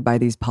affected by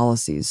these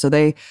policies. So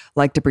they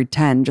like to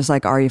pretend, just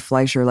like Ari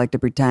Fleischer liked to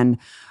pretend,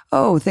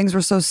 oh, things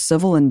were so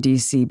civil in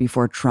DC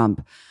before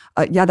Trump.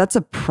 Yeah, that's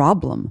a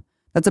problem.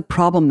 That's a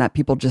problem that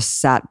people just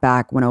sat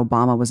back when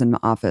Obama was in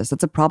office.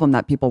 That's a problem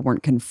that people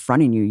weren't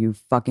confronting you, you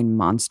fucking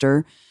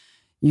monster.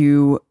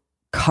 You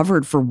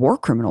covered for war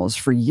criminals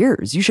for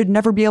years. You should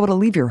never be able to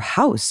leave your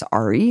house,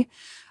 Ari.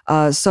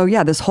 So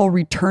yeah, this whole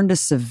return to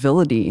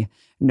civility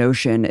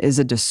notion is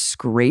a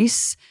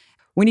disgrace.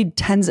 We need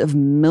tens of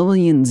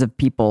millions of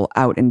people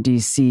out in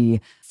DC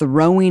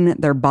throwing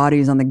their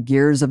bodies on the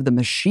gears of the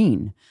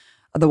machine.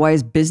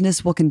 Otherwise,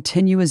 business will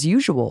continue as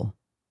usual.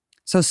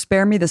 So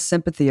spare me the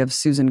sympathy of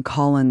Susan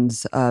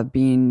Collins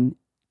being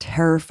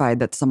terrified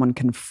that someone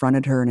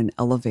confronted her in an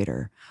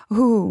elevator.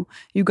 Ooh,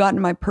 you got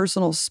in my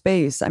personal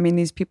space. I mean,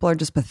 these people are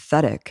just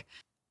pathetic.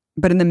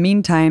 But in the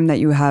meantime that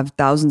you have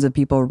thousands of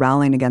people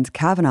rallying against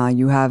Kavanaugh,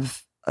 you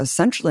have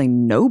essentially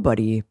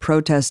nobody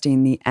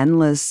protesting the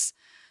endless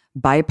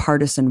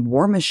bipartisan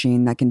war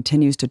machine that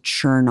continues to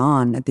churn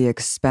on at the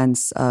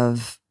expense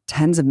of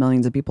tens of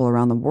millions of people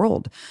around the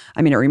world.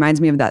 I mean, it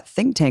reminds me of that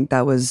think tank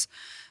that was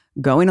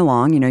going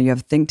along. You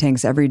have think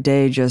tanks every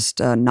day just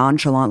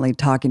nonchalantly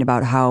talking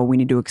about how we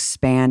need to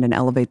expand and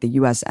elevate the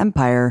U.S.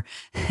 empire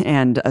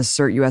and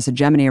assert U.S.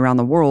 hegemony around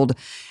the world.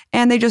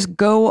 And they just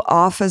go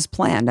off as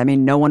planned. I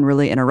mean, no one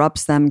really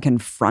interrupts them,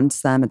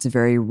 confronts them. It's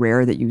very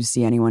rare that you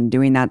see anyone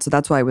doing that. So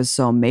that's why it was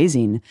so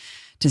amazing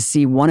to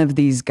see one of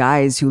these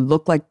guys who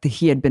looked like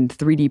he had been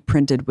 3D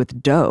printed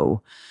with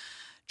dough,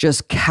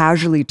 just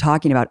casually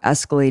talking about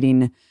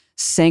escalating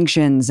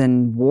sanctions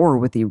and war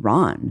with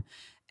Iran.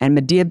 And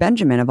Medea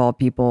Benjamin, of all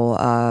people,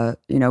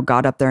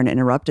 got up there and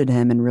interrupted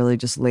him and really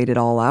just laid it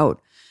all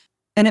out.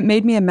 And it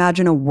made me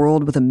imagine a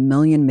world with 1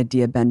 million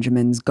Medea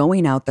Benjamins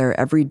going out there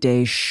every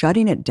day,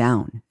 shutting it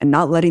down and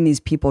not letting these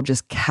people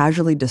just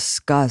casually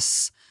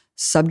discuss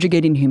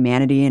subjugating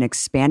humanity and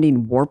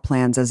expanding war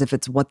plans as if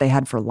it's what they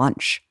had for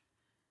lunch.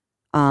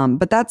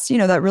 But that's,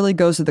 that really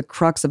goes to the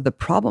crux of the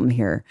problem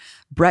here.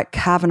 Brett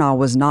Kavanaugh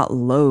was not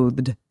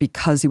loathed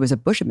because he was a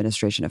Bush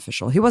administration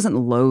official. He wasn't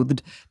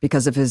loathed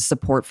because of his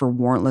support for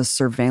warrantless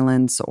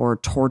surveillance or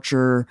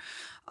torture,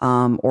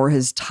 or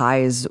his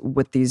ties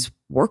with these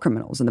war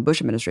criminals in the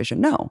Bush administration.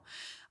 No.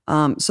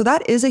 So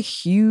that is a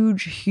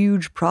huge,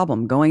 huge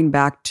problem, going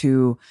back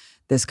to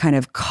this kind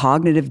of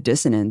cognitive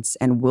dissonance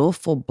and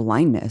willful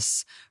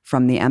blindness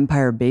from the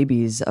empire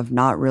babies of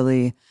not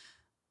really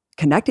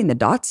connecting the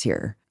dots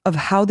here, of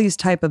how these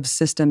type of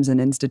systems and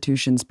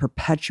institutions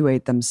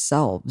perpetuate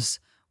themselves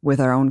with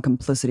our own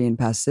complicity and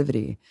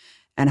passivity,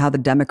 and how the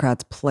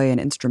Democrats play an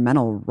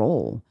instrumental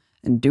role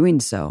in doing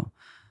so.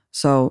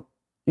 So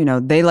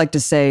they like to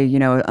say,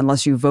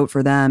 unless you vote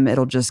for them,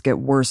 it'll just get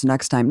worse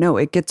next time. No,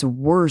 it gets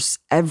worse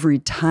every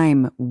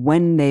time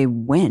when they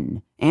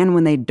win and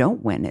when they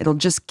don't win. It'll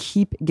just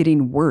keep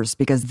getting worse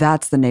because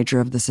that's the nature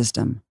of the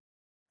system.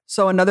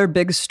 So another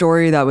big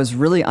story that was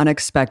really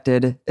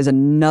unexpected is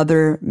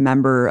another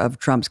member of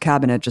Trump's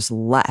cabinet just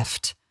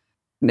left.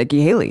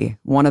 Nikki Haley,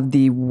 one of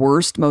the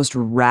worst, most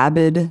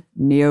rabid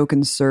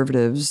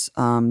neoconservatives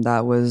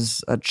that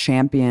was a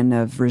champion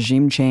of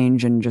regime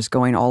change and just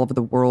going all over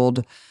the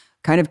world,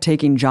 kind of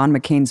taking John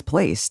McCain's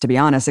place, to be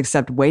honest,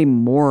 except way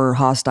more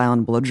hostile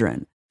and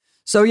belligerent.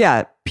 So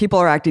yeah, people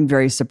are acting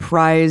very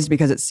surprised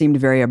because it seemed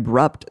very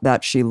abrupt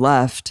that she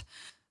left.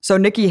 So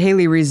Nikki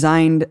Haley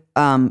resigned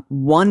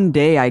one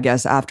day, I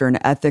guess, after an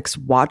ethics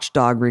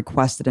watchdog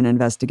requested an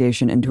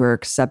investigation into her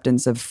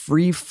acceptance of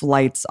free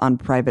flights on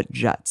private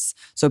jets.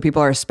 So people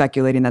are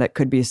speculating that it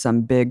could be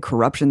some big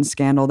corruption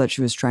scandal that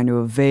she was trying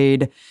to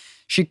evade.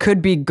 She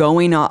could be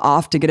going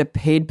off to get a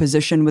paid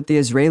position with the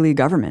Israeli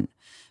government,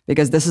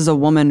 because this is a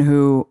woman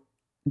who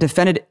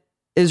defended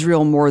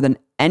Israel more than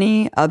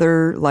any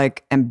other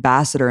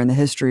ambassador in the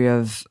history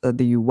of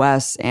the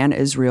US and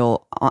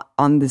Israel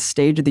on the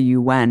stage of the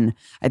UN,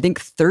 I think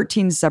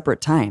 13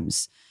 separate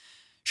times.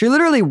 She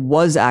literally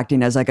was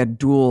acting as a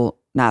dual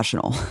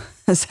national,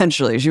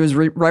 essentially. She was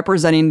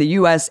representing the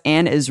US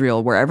and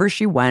Israel wherever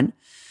she went.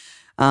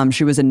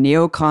 She was a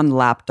neocon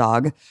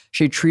lapdog.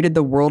 She treated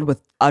the world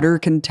with utter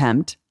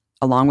contempt,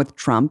 along with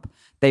Trump.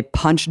 They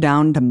punched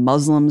down to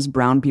Muslims,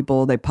 brown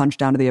people. They punched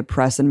down to the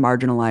oppressed and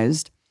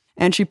marginalized.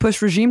 And she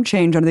pushed regime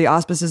change under the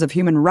auspices of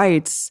human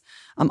rights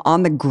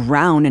on the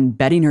ground,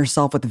 embedding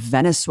herself with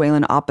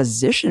Venezuelan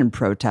opposition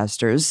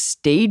protesters,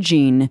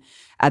 staging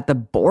at the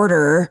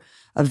border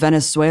of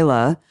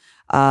Venezuela.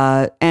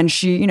 And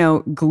she,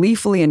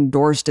 gleefully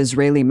endorsed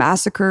Israeli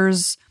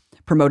massacres,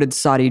 promoted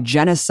Saudi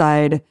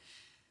genocide.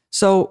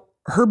 So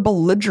her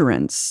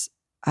belligerence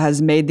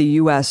has made the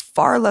U.S.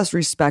 far less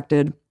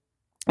respected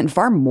and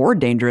far more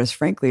dangerous,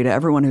 frankly, to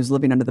everyone who's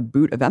living under the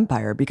boot of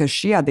empire, because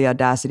she had the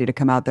audacity to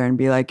come out there and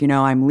be like,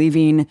 I'm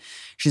leaving.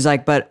 She's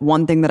like, but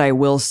one thing that I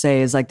will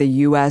say is the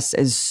U.S.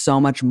 is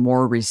so much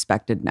more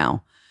respected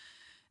now,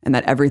 and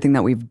that everything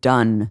that we've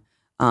done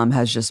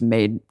has just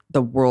made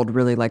the world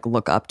really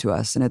look up to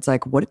us. And it's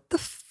what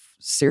the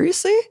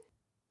seriously?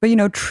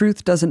 But,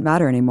 truth doesn't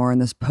matter anymore in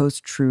this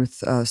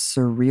post-truth,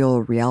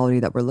 surreal reality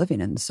that we're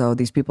living in. So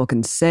these people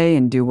can say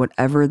and do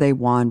whatever they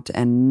want,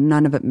 and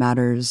none of it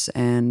matters,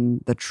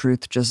 and the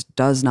truth just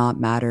does not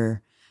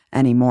matter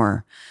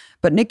anymore.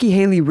 But Nikki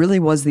Haley really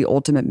was the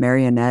ultimate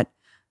marionette.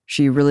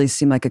 She really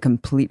seemed like a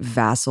complete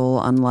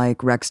vassal,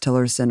 unlike Rex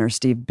Tillerson or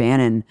Steve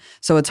Bannon.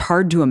 So it's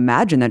hard to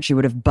imagine that she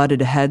would have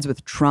butted heads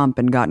with Trump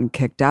and gotten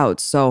kicked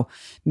out. So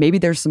maybe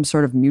there's some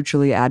sort of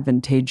mutually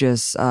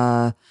advantageous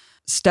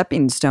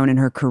stepping stone in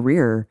her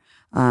career,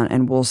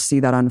 and we'll see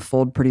that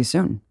unfold pretty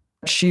soon.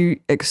 She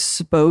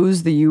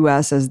exposed the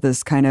U.S. as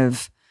this kind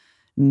of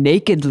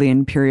nakedly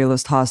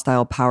imperialist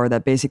hostile power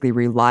that basically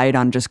relied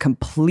on just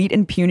complete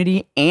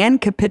impunity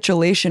and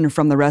capitulation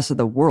from the rest of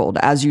the world,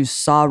 as you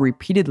saw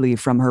repeatedly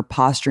from her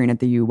posturing at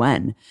the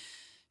UN.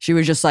 She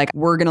was just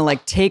we're going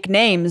to take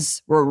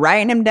names, we're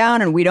writing them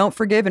down, and we don't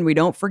forgive and we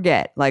don't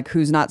forget.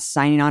 Who's not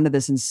signing on to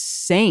this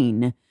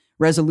insane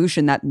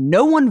resolution that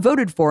no one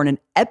voted for in an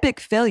epic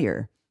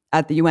failure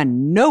at the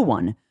UN. No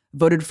one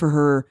voted for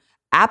her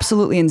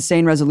absolutely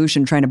insane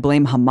resolution trying to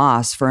blame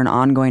Hamas for an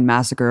ongoing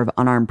massacre of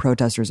unarmed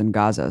protesters in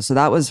Gaza. So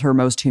that was her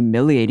most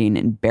humiliating,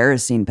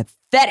 embarrassing,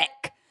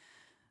 pathetic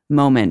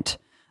moment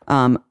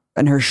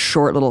in her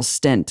short little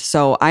stint.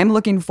 So I'm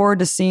looking forward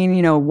to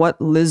seeing, what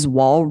Liz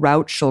Wall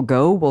route she'll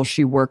go. Will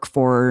she work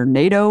for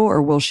NATO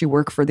or will she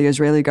work for the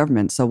Israeli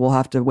government? So we'll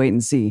have to wait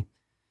and see.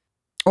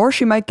 Or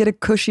she might get a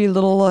cushy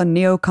little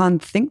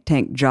neocon think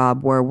tank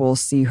job where we'll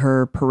see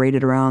her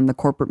paraded around the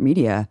corporate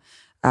media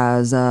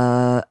as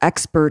an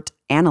expert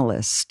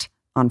analyst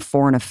on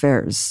foreign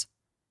affairs.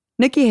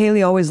 Nikki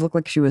Haley always looked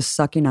like she was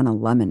sucking on a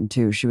lemon,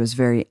 too. She was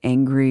very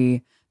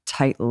angry,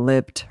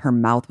 tight-lipped. Her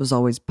mouth was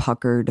always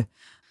puckered.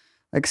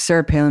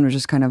 Sarah Palin was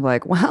just kind of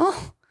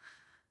well,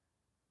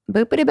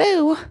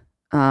 boopity-boo.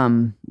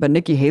 But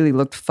Nikki Haley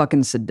looked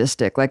fucking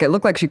sadistic. It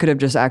looked like she could have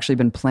just actually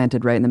been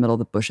planted right in the middle of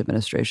the Bush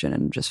administration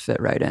and just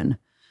fit right in.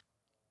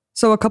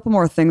 So a couple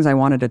more things I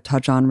wanted to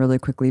touch on really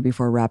quickly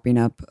before wrapping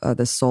up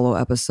this solo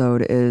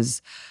episode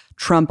is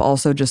Trump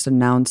also just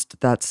announced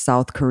that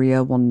South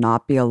Korea will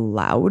not be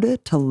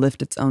allowed to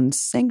lift its own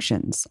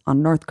sanctions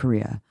on North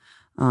Korea.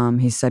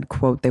 He said,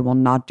 quote, "They will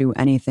not do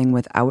anything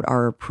without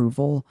our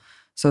approval."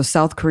 So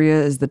South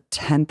Korea is the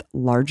 10th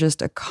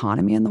largest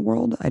economy in the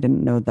world. I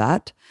didn't know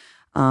that.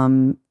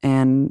 And,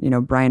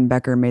 Brian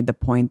Becker made the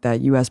point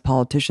that U.S.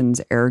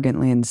 politicians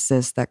arrogantly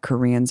insist that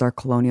Koreans are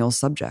colonial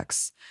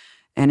subjects.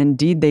 And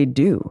indeed they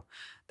do.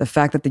 The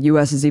fact that the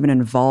U.S. is even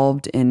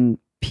involved in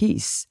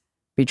peace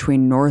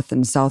between North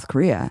and South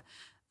Korea.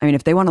 I mean,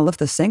 if they want to lift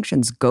the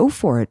sanctions, go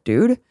for it,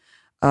 dude.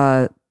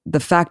 The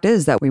fact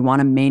is that we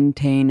want to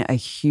maintain a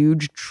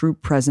huge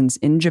troop presence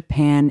in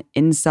Japan,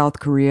 in South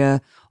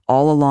Korea,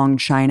 all along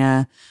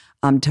China.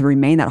 to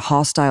remain that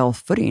hostile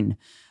footing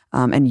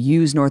and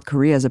use North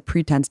Korea as a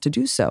pretense to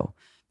do so.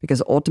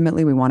 Because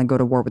ultimately we want to go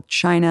to war with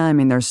China. I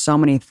mean, there's so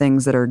many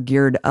things that are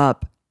geared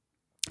up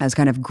as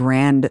kind of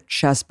grand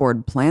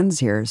chessboard plans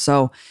here.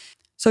 So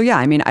yeah,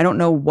 I mean, I don't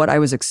know what I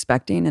was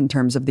expecting in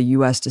terms of the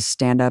U.S. to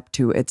stand up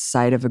to its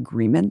side of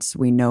agreements.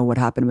 We know what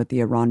happened with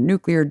the Iran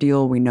nuclear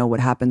deal. We know what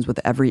happens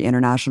with every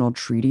international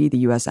treaty. The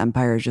U.S.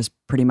 empire is just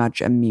pretty much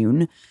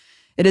immune.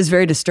 It is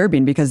very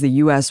disturbing because the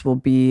U.S. will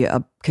be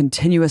a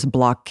continuous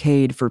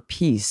blockade for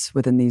peace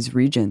within these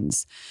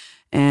regions.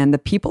 And the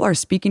people are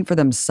speaking for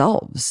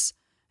themselves.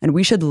 And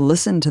we should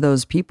listen to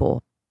those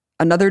people.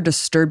 Another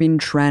disturbing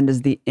trend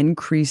is the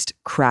increased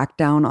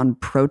crackdown on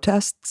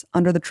protests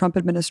under the Trump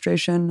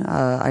administration.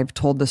 I've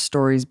told the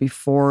stories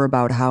before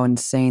about how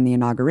insane the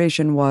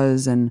inauguration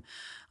was and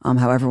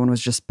how everyone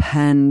was just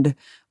penned.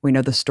 We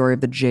know the story of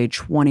the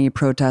J20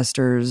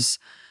 protesters,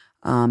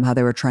 how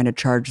they were trying to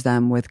charge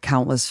them with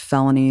countless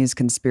felonies,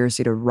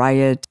 conspiracy to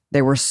riot.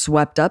 They were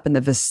swept up in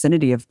the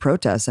vicinity of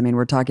protests. I mean,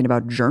 we're talking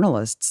about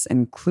journalists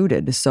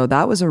included. So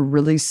that was a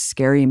really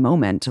scary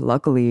moment.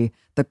 Luckily,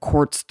 the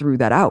courts threw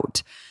that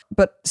out.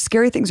 But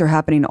scary things are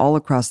happening all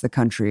across the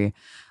country.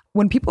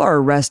 When people are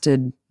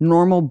arrested,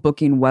 normal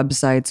booking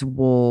websites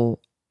will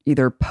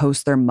either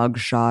post their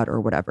mugshot or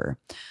whatever.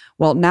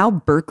 Well, now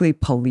Berkeley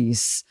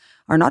police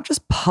are not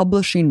just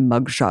publishing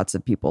mugshots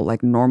of people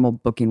like normal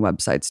booking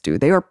websites do.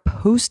 They are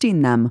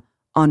posting them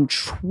on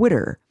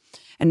Twitter.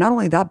 And not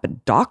only that,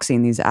 but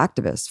doxing these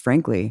activists,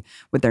 frankly,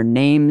 with their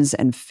names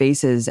and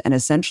faces and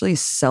essentially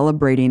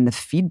celebrating the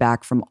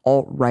feedback from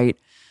alt-right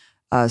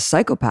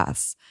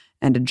psychopaths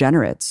and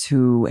degenerates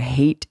who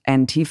hate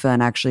Antifa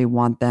and actually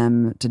want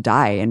them to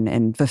die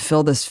and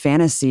fulfill this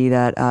fantasy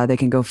that they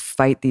can go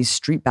fight these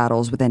street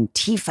battles with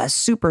Antifa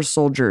super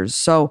soldiers.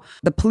 So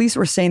the police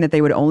were saying that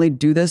they would only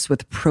do this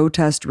with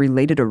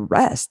protest-related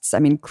arrests. I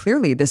mean,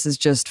 clearly this is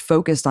just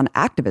focused on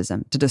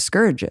activism to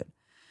discourage it.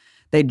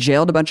 They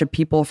jailed a bunch of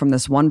people from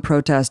this one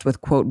protest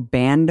with, quote,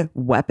 banned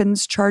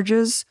weapons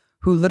charges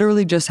who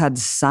literally just had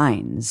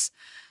signs.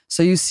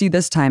 So you see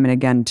this time and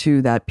again,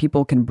 too, that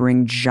people can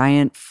bring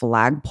giant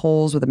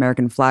flagpoles with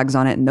American flags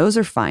on it, and those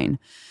are fine.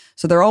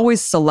 So they're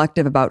always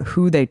selective about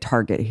who they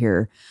target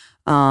here.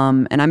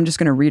 And I'm just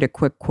going to read a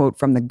quick quote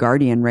from The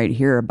Guardian right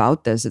here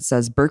about this. It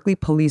says, Berkeley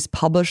police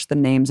published the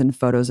names and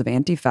photos of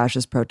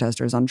anti-fascist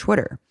protesters on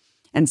Twitter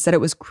and said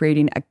it was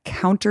creating a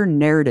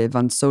counter-narrative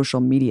on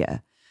social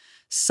media,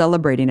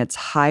 celebrating its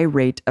high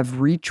rate of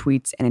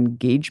retweets and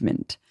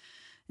engagement,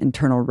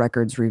 internal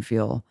records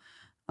reveal.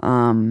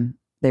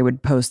 They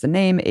would post the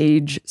name,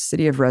 age,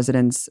 city of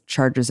residence,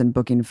 charges, and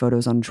booking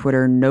photos on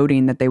Twitter,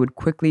 noting that they would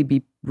quickly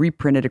be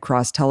reprinted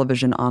across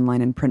television,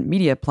 online, and print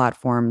media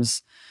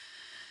platforms.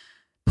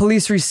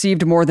 Police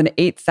received more than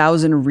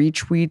 8,000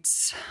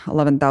 retweets,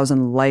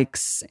 11,000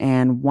 likes,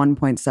 and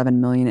 1.7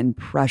 million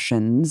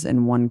impressions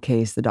in one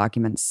case, the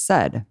document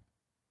said.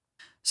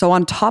 So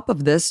on top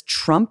of this,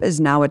 Trump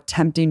is now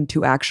attempting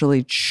to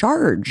actually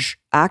charge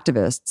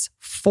activists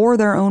for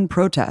their own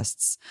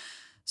protests.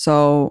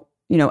 So,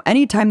 you know,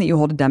 anytime that you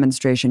hold a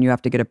demonstration, you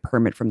have to get a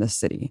permit from the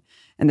city.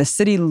 And the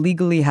city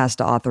legally has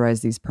to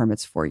authorize these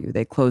permits for you.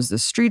 They close the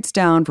streets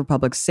down for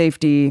public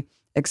safety,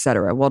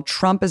 etc. Well,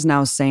 Trump is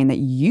now saying that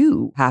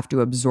you have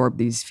to absorb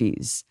these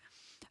fees,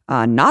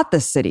 not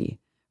the city,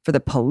 for the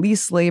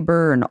police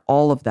labor and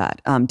all of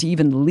that, to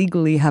even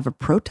legally have a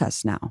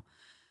protest now.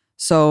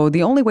 So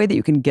the only way that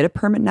you can get a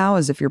permit now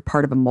is if you're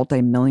part of a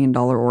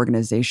multi-million-dollar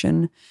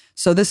organization.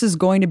 So this is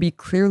going to be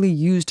clearly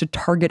used to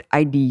target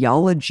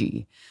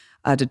ideology,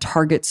 to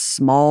target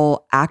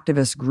small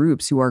activist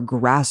groups who are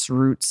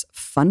grassroots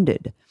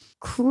funded.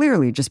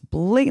 Clearly just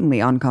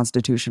blatantly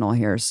unconstitutional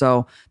here.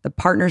 So the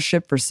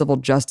Partnership for Civil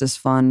Justice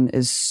Fund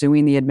is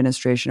suing the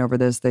administration over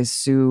this. They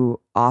sue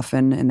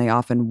often and they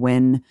often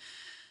win.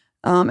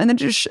 And then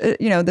just,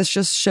 this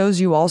just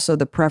shows you also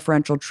the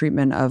preferential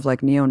treatment of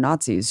like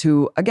neo-Nazis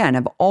who, again,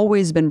 have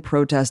always been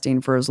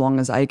protesting for as long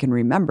as I can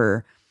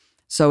remember.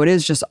 So it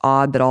is just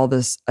odd that all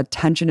this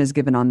attention is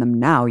given on them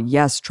now.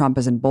 Yes, Trump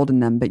has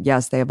emboldened them, but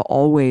yes, they have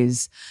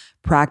always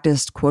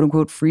practiced quote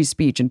unquote free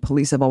speech and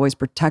police have always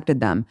protected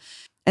them.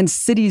 And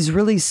cities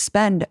really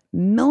spend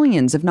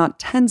millions, if not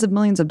tens of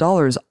millions of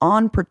dollars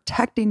on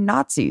protecting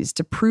Nazis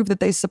to prove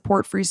that they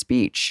support free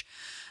speech.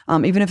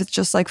 Even if it's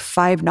just like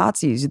 5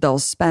 Nazis, they'll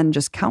spend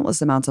just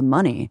countless amounts of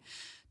money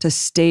to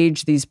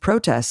stage these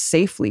protests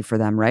safely for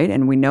them, right?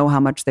 And we know how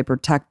much they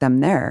protect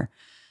them there.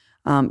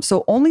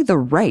 So only the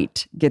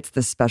right gets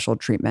this special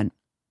treatment.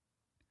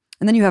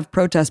 And then you have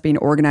protests being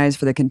organized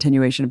for the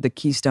continuation of the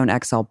Keystone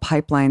XL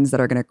pipelines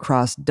that are going to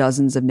cross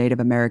dozens of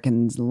Native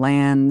Americans'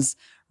 lands,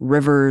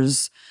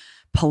 rivers.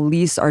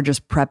 Police are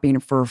just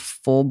prepping for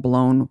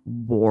full-blown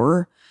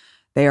war.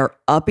 They are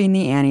upping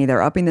the ante.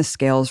 They're upping the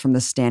scales from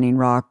the Standing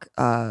Rock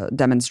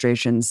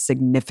demonstrations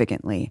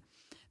significantly.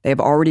 They have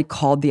already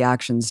called the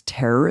actions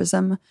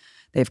terrorism.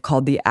 They've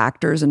called the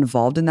actors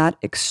involved in that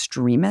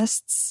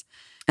extremists.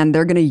 And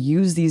they're going to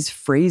use these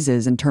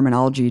phrases and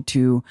terminology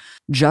to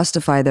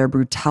justify their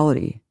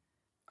brutality.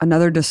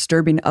 Another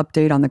disturbing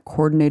update on the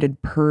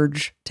coordinated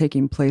purge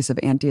taking place of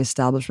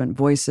anti-establishment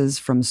voices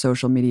from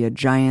social media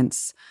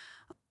giants.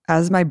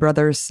 As my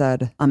brother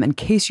said, in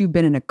case you've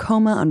been in a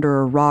coma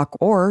under a rock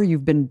or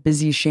you've been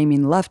busy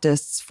shaming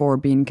leftists for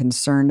being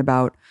concerned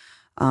about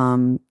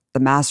the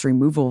mass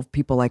removal of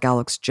people like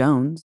Alex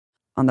Jones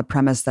on the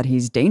premise that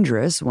he's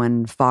dangerous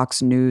when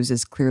Fox News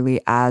is clearly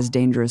as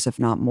dangerous, if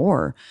not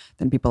more,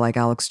 than people like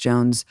Alex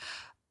Jones.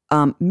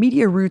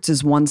 Media Roots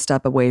is one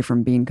step away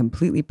from being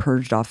completely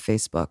purged off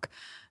Facebook.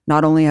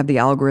 Not only have the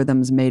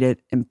algorithms made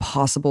it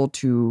impossible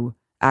to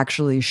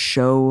actually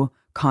show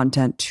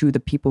content to the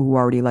people who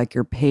already like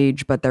your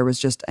page, but there was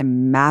just a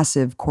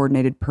massive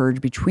coordinated purge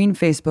between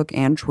Facebook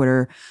and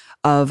Twitter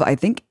of, I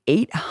think,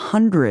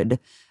 800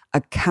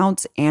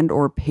 accounts and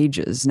or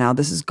pages. Now,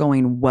 this is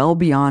going well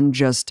beyond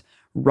just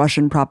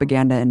Russian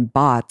propaganda and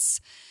bots,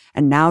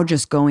 and now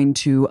just going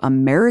to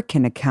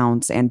American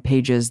accounts and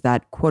pages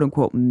that quote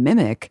unquote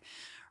mimic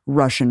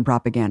Russian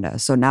propaganda.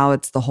 So now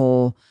it's the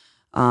whole,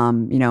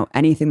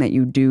 anything that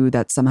you do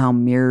that somehow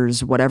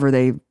mirrors whatever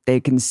they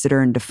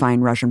consider and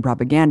define Russian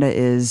propaganda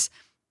is,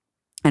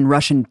 and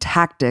Russian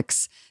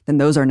tactics, then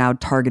those are now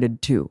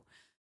targeted too.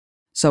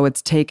 So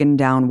it's taken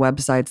down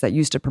websites that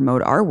used to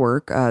promote our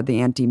work, the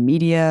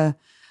Anti-Media,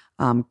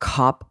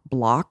 Cop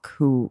Block,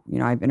 who,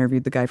 I've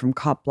interviewed the guy from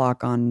Cop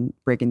Block on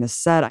Breaking the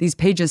Set. These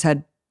pages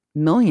had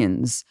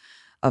millions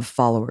of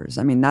followers.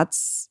 I mean,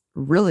 that's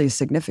really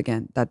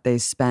significant that they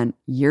spent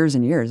years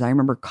and years. I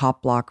remember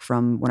Cop Block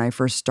from when I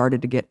first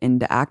started to get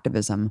into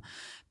activism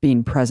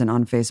being present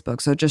on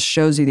Facebook. So it just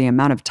shows you the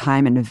amount of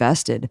time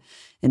invested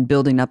in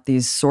building up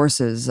these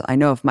sources. I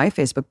know if my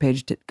Facebook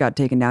page got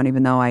taken down,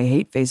 even though I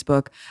hate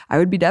Facebook, I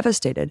would be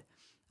devastated.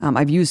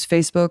 I've used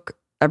Facebook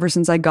ever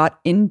since I got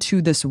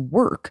into this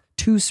work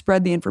to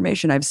spread the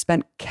information. I've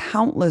spent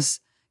countless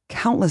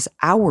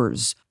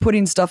hours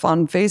putting stuff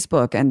on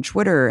Facebook and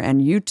Twitter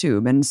and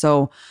YouTube. And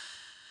so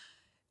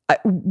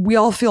we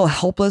all feel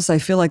helpless. I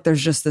feel like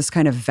there's just this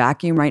kind of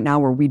vacuum right now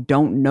where we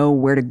don't know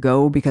where to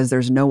go because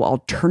there's no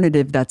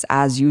alternative that's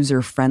as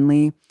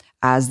user-friendly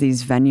as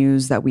these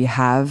venues that we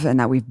have and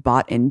that we've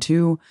bought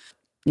into.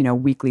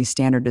 Weekly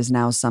Standard is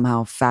now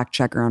somehow fact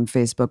checker on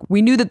Facebook.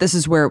 We knew that this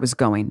is where it was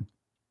going.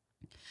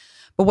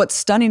 But what's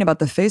stunning about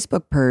the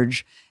Facebook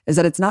purge is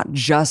that it's not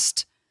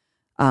just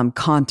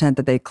content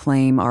that they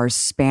claim are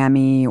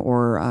spammy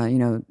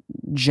or,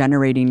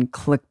 generating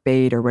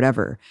clickbait or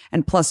whatever.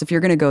 And plus, if you're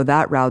going to go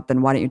that route,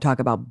 then why don't you talk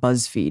about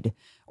BuzzFeed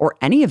or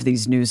any of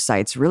these news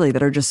sites really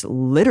that are just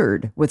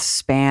littered with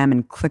spam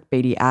and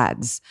clickbaity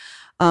ads?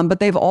 But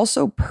they've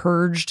also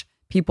purged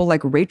people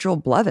like Rachel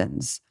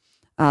Blevins.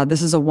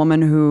 This is a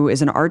woman who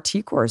is an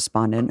RT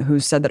correspondent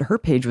who said that her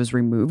page was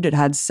removed. It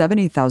had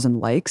 70,000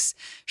 likes.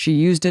 She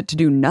used it to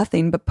do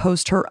nothing but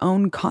post her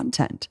own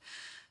content.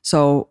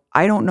 So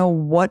I don't know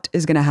what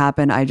is going to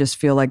happen. I just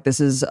feel like this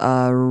is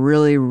a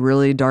really,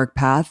 really dark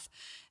path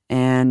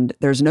and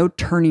there's no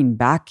turning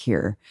back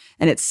here.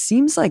 And it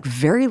seems like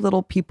very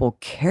little people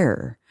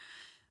care.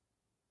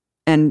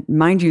 And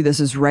mind you, this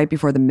is right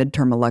before the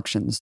midterm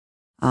elections.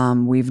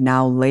 We've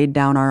now laid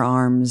down our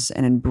arms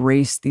and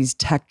embraced these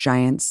tech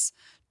giants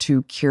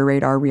to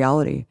curate our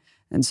reality.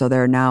 And so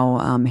they're now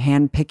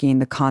handpicking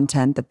the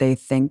content that they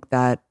think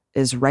that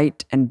is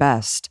right and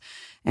best.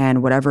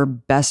 And whatever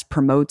best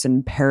promotes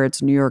and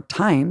parrots New York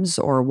Times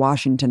or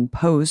Washington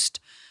Post,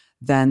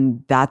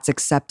 then that's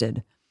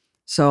accepted.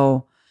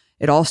 So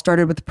it all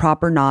started with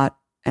Proper Not,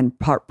 and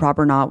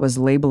Proper Not was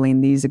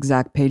labeling these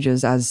exact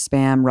pages as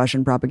spam,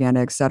 Russian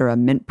propaganda, etc.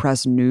 Mint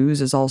Press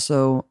News is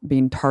also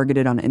being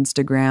targeted on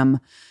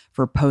Instagram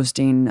for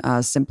posting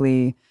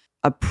simply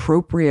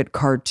appropriate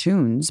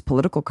cartoons,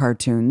 political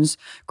cartoons,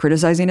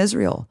 criticizing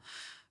Israel.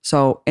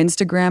 So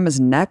Instagram is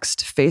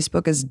next.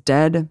 Facebook is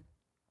dead.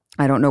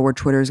 I don't know where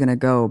Twitter is going to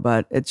go,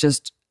 but it's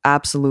just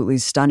absolutely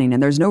stunning.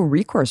 And there's no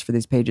recourse for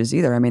these pages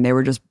either. I mean, they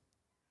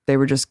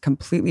were just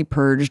completely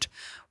purged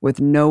with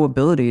no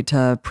ability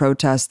to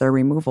protest their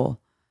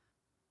removal.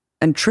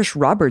 And Trish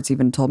Roberts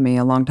even told me,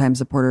 a longtime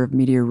supporter of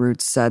Media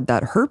Roots, said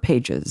that her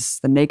pages,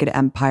 The Naked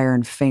Empire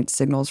and Faint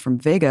Signals from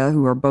Vega,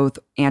 who are both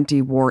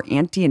anti-war,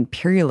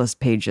 anti-imperialist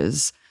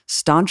pages,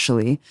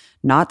 staunchly,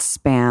 not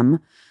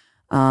spam,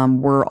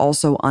 were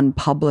also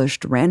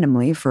unpublished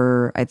randomly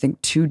for, I think,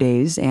 2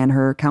 days, and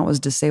her account was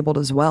disabled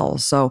as well.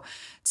 So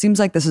it seems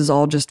like this is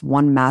all just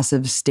one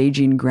massive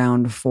staging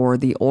ground for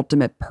the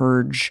ultimate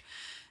purge.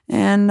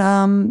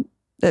 And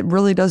it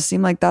really does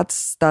seem like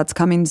that's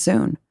coming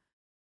soon.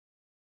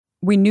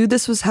 We knew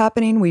this was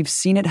happening. We've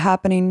seen it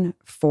happening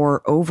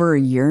for over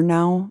a year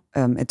now.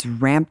 It's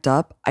ramped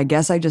up. I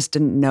guess I just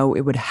didn't know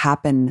it would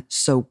happen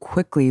so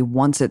quickly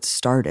once it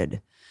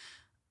started.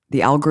 The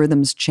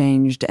algorithms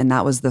changed, and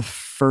that was the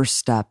first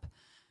step.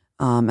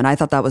 And I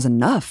thought that was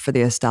enough for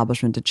the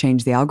establishment to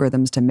change the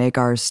algorithms to make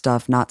our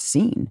stuff not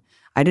seen.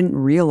 I didn't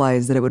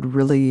realize that it would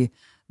really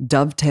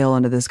dovetail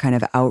into this kind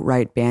of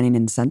outright banning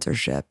and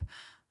censorship.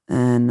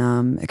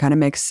 And it kind of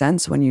makes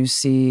sense when you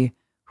see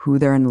who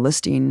they're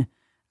enlisting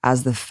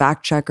as the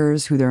fact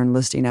checkers, who they're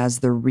enlisting as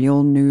the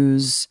real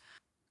news.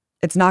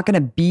 it's not going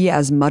to be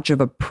as much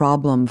of a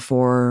problem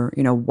for,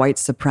 white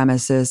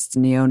supremacists,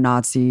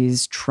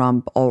 neo-Nazis,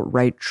 Trump,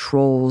 alt-right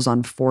trolls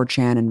on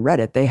 4chan and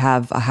Reddit. They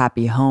have a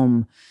happy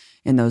home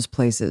in those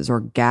places,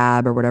 or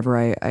Gab or whatever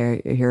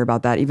I hear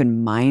about that.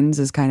 Even Minds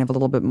is kind of a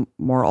little bit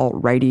more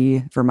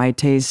alt-righty for my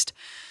taste.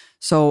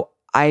 So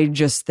I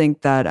just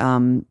think that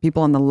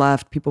people on the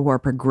left, people who are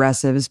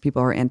progressives,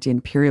 people who are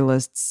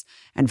anti-imperialists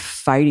and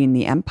fighting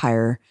the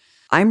empire,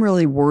 I'm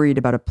really worried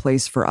about a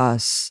place for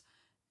us.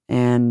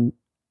 And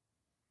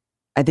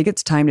I think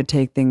it's time to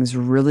take things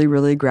really,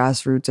 really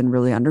grassroots and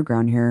really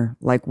underground here,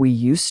 like we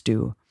used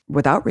to,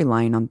 without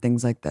relying on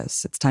things like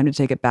this. It's time to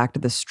take it back to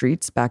the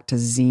streets, back to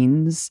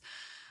zines,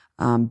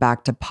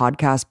 back to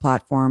podcast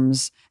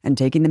platforms, and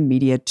taking the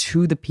media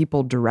to the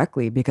people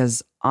directly,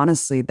 because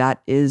honestly,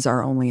 that is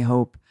our only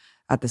hope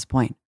at this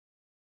point.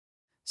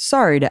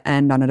 Sorry to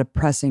end on a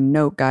depressing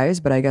note,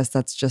 guys, but I guess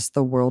that's just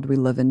the world we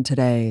live in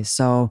today.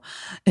 So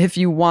if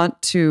you want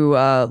to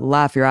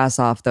laugh your ass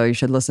off, though, you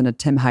should listen to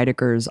Tim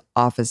Heidecker's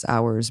Office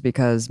Hours,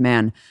 because,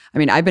 man,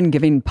 I've been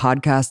giving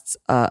podcasts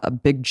a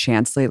big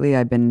chance lately.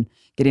 I've been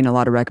getting a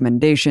lot of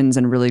recommendations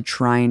and really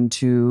trying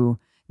to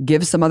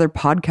give some other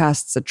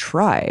podcasts a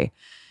try.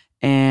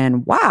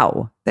 And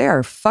wow, they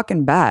are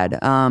fucking bad.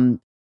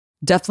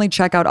 Definitely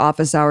check out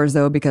Office Hours,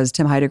 though, because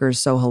Tim Heidecker is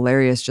so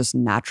hilarious just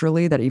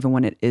naturally that even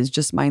when it is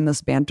just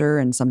mindless banter,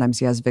 and sometimes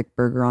he has Vic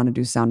Berger on to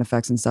do sound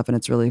effects and stuff, and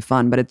it's really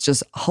fun, but it's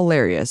just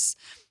hilarious.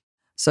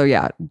 So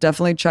yeah,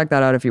 definitely check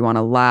that out if you want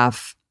to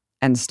laugh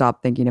and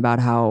stop thinking about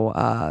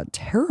how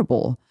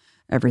terrible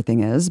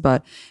everything is.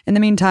 But in the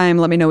meantime,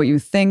 let me know what you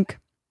think.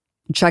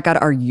 Check out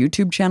our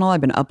YouTube channel.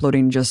 I've been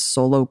uploading just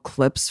solo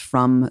clips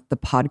from the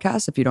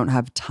podcast if you don't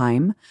have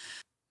time.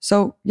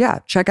 So yeah,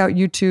 check out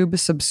YouTube,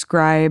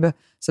 subscribe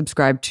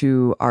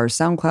to our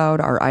SoundCloud,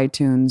 our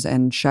iTunes,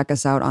 and check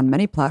us out on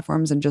many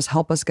platforms and just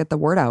help us get the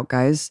word out,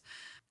 guys.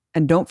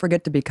 And don't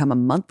forget to become a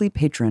monthly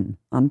patron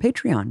on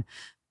Patreon.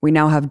 We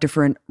now have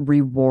different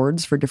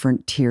rewards for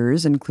different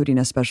tiers, including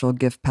a special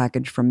gift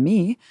package from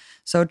me.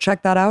 So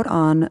check that out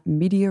on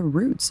Media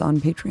Roots on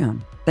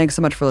Patreon. Thanks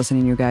so much for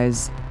listening, you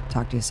guys.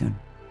 Talk to you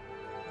soon.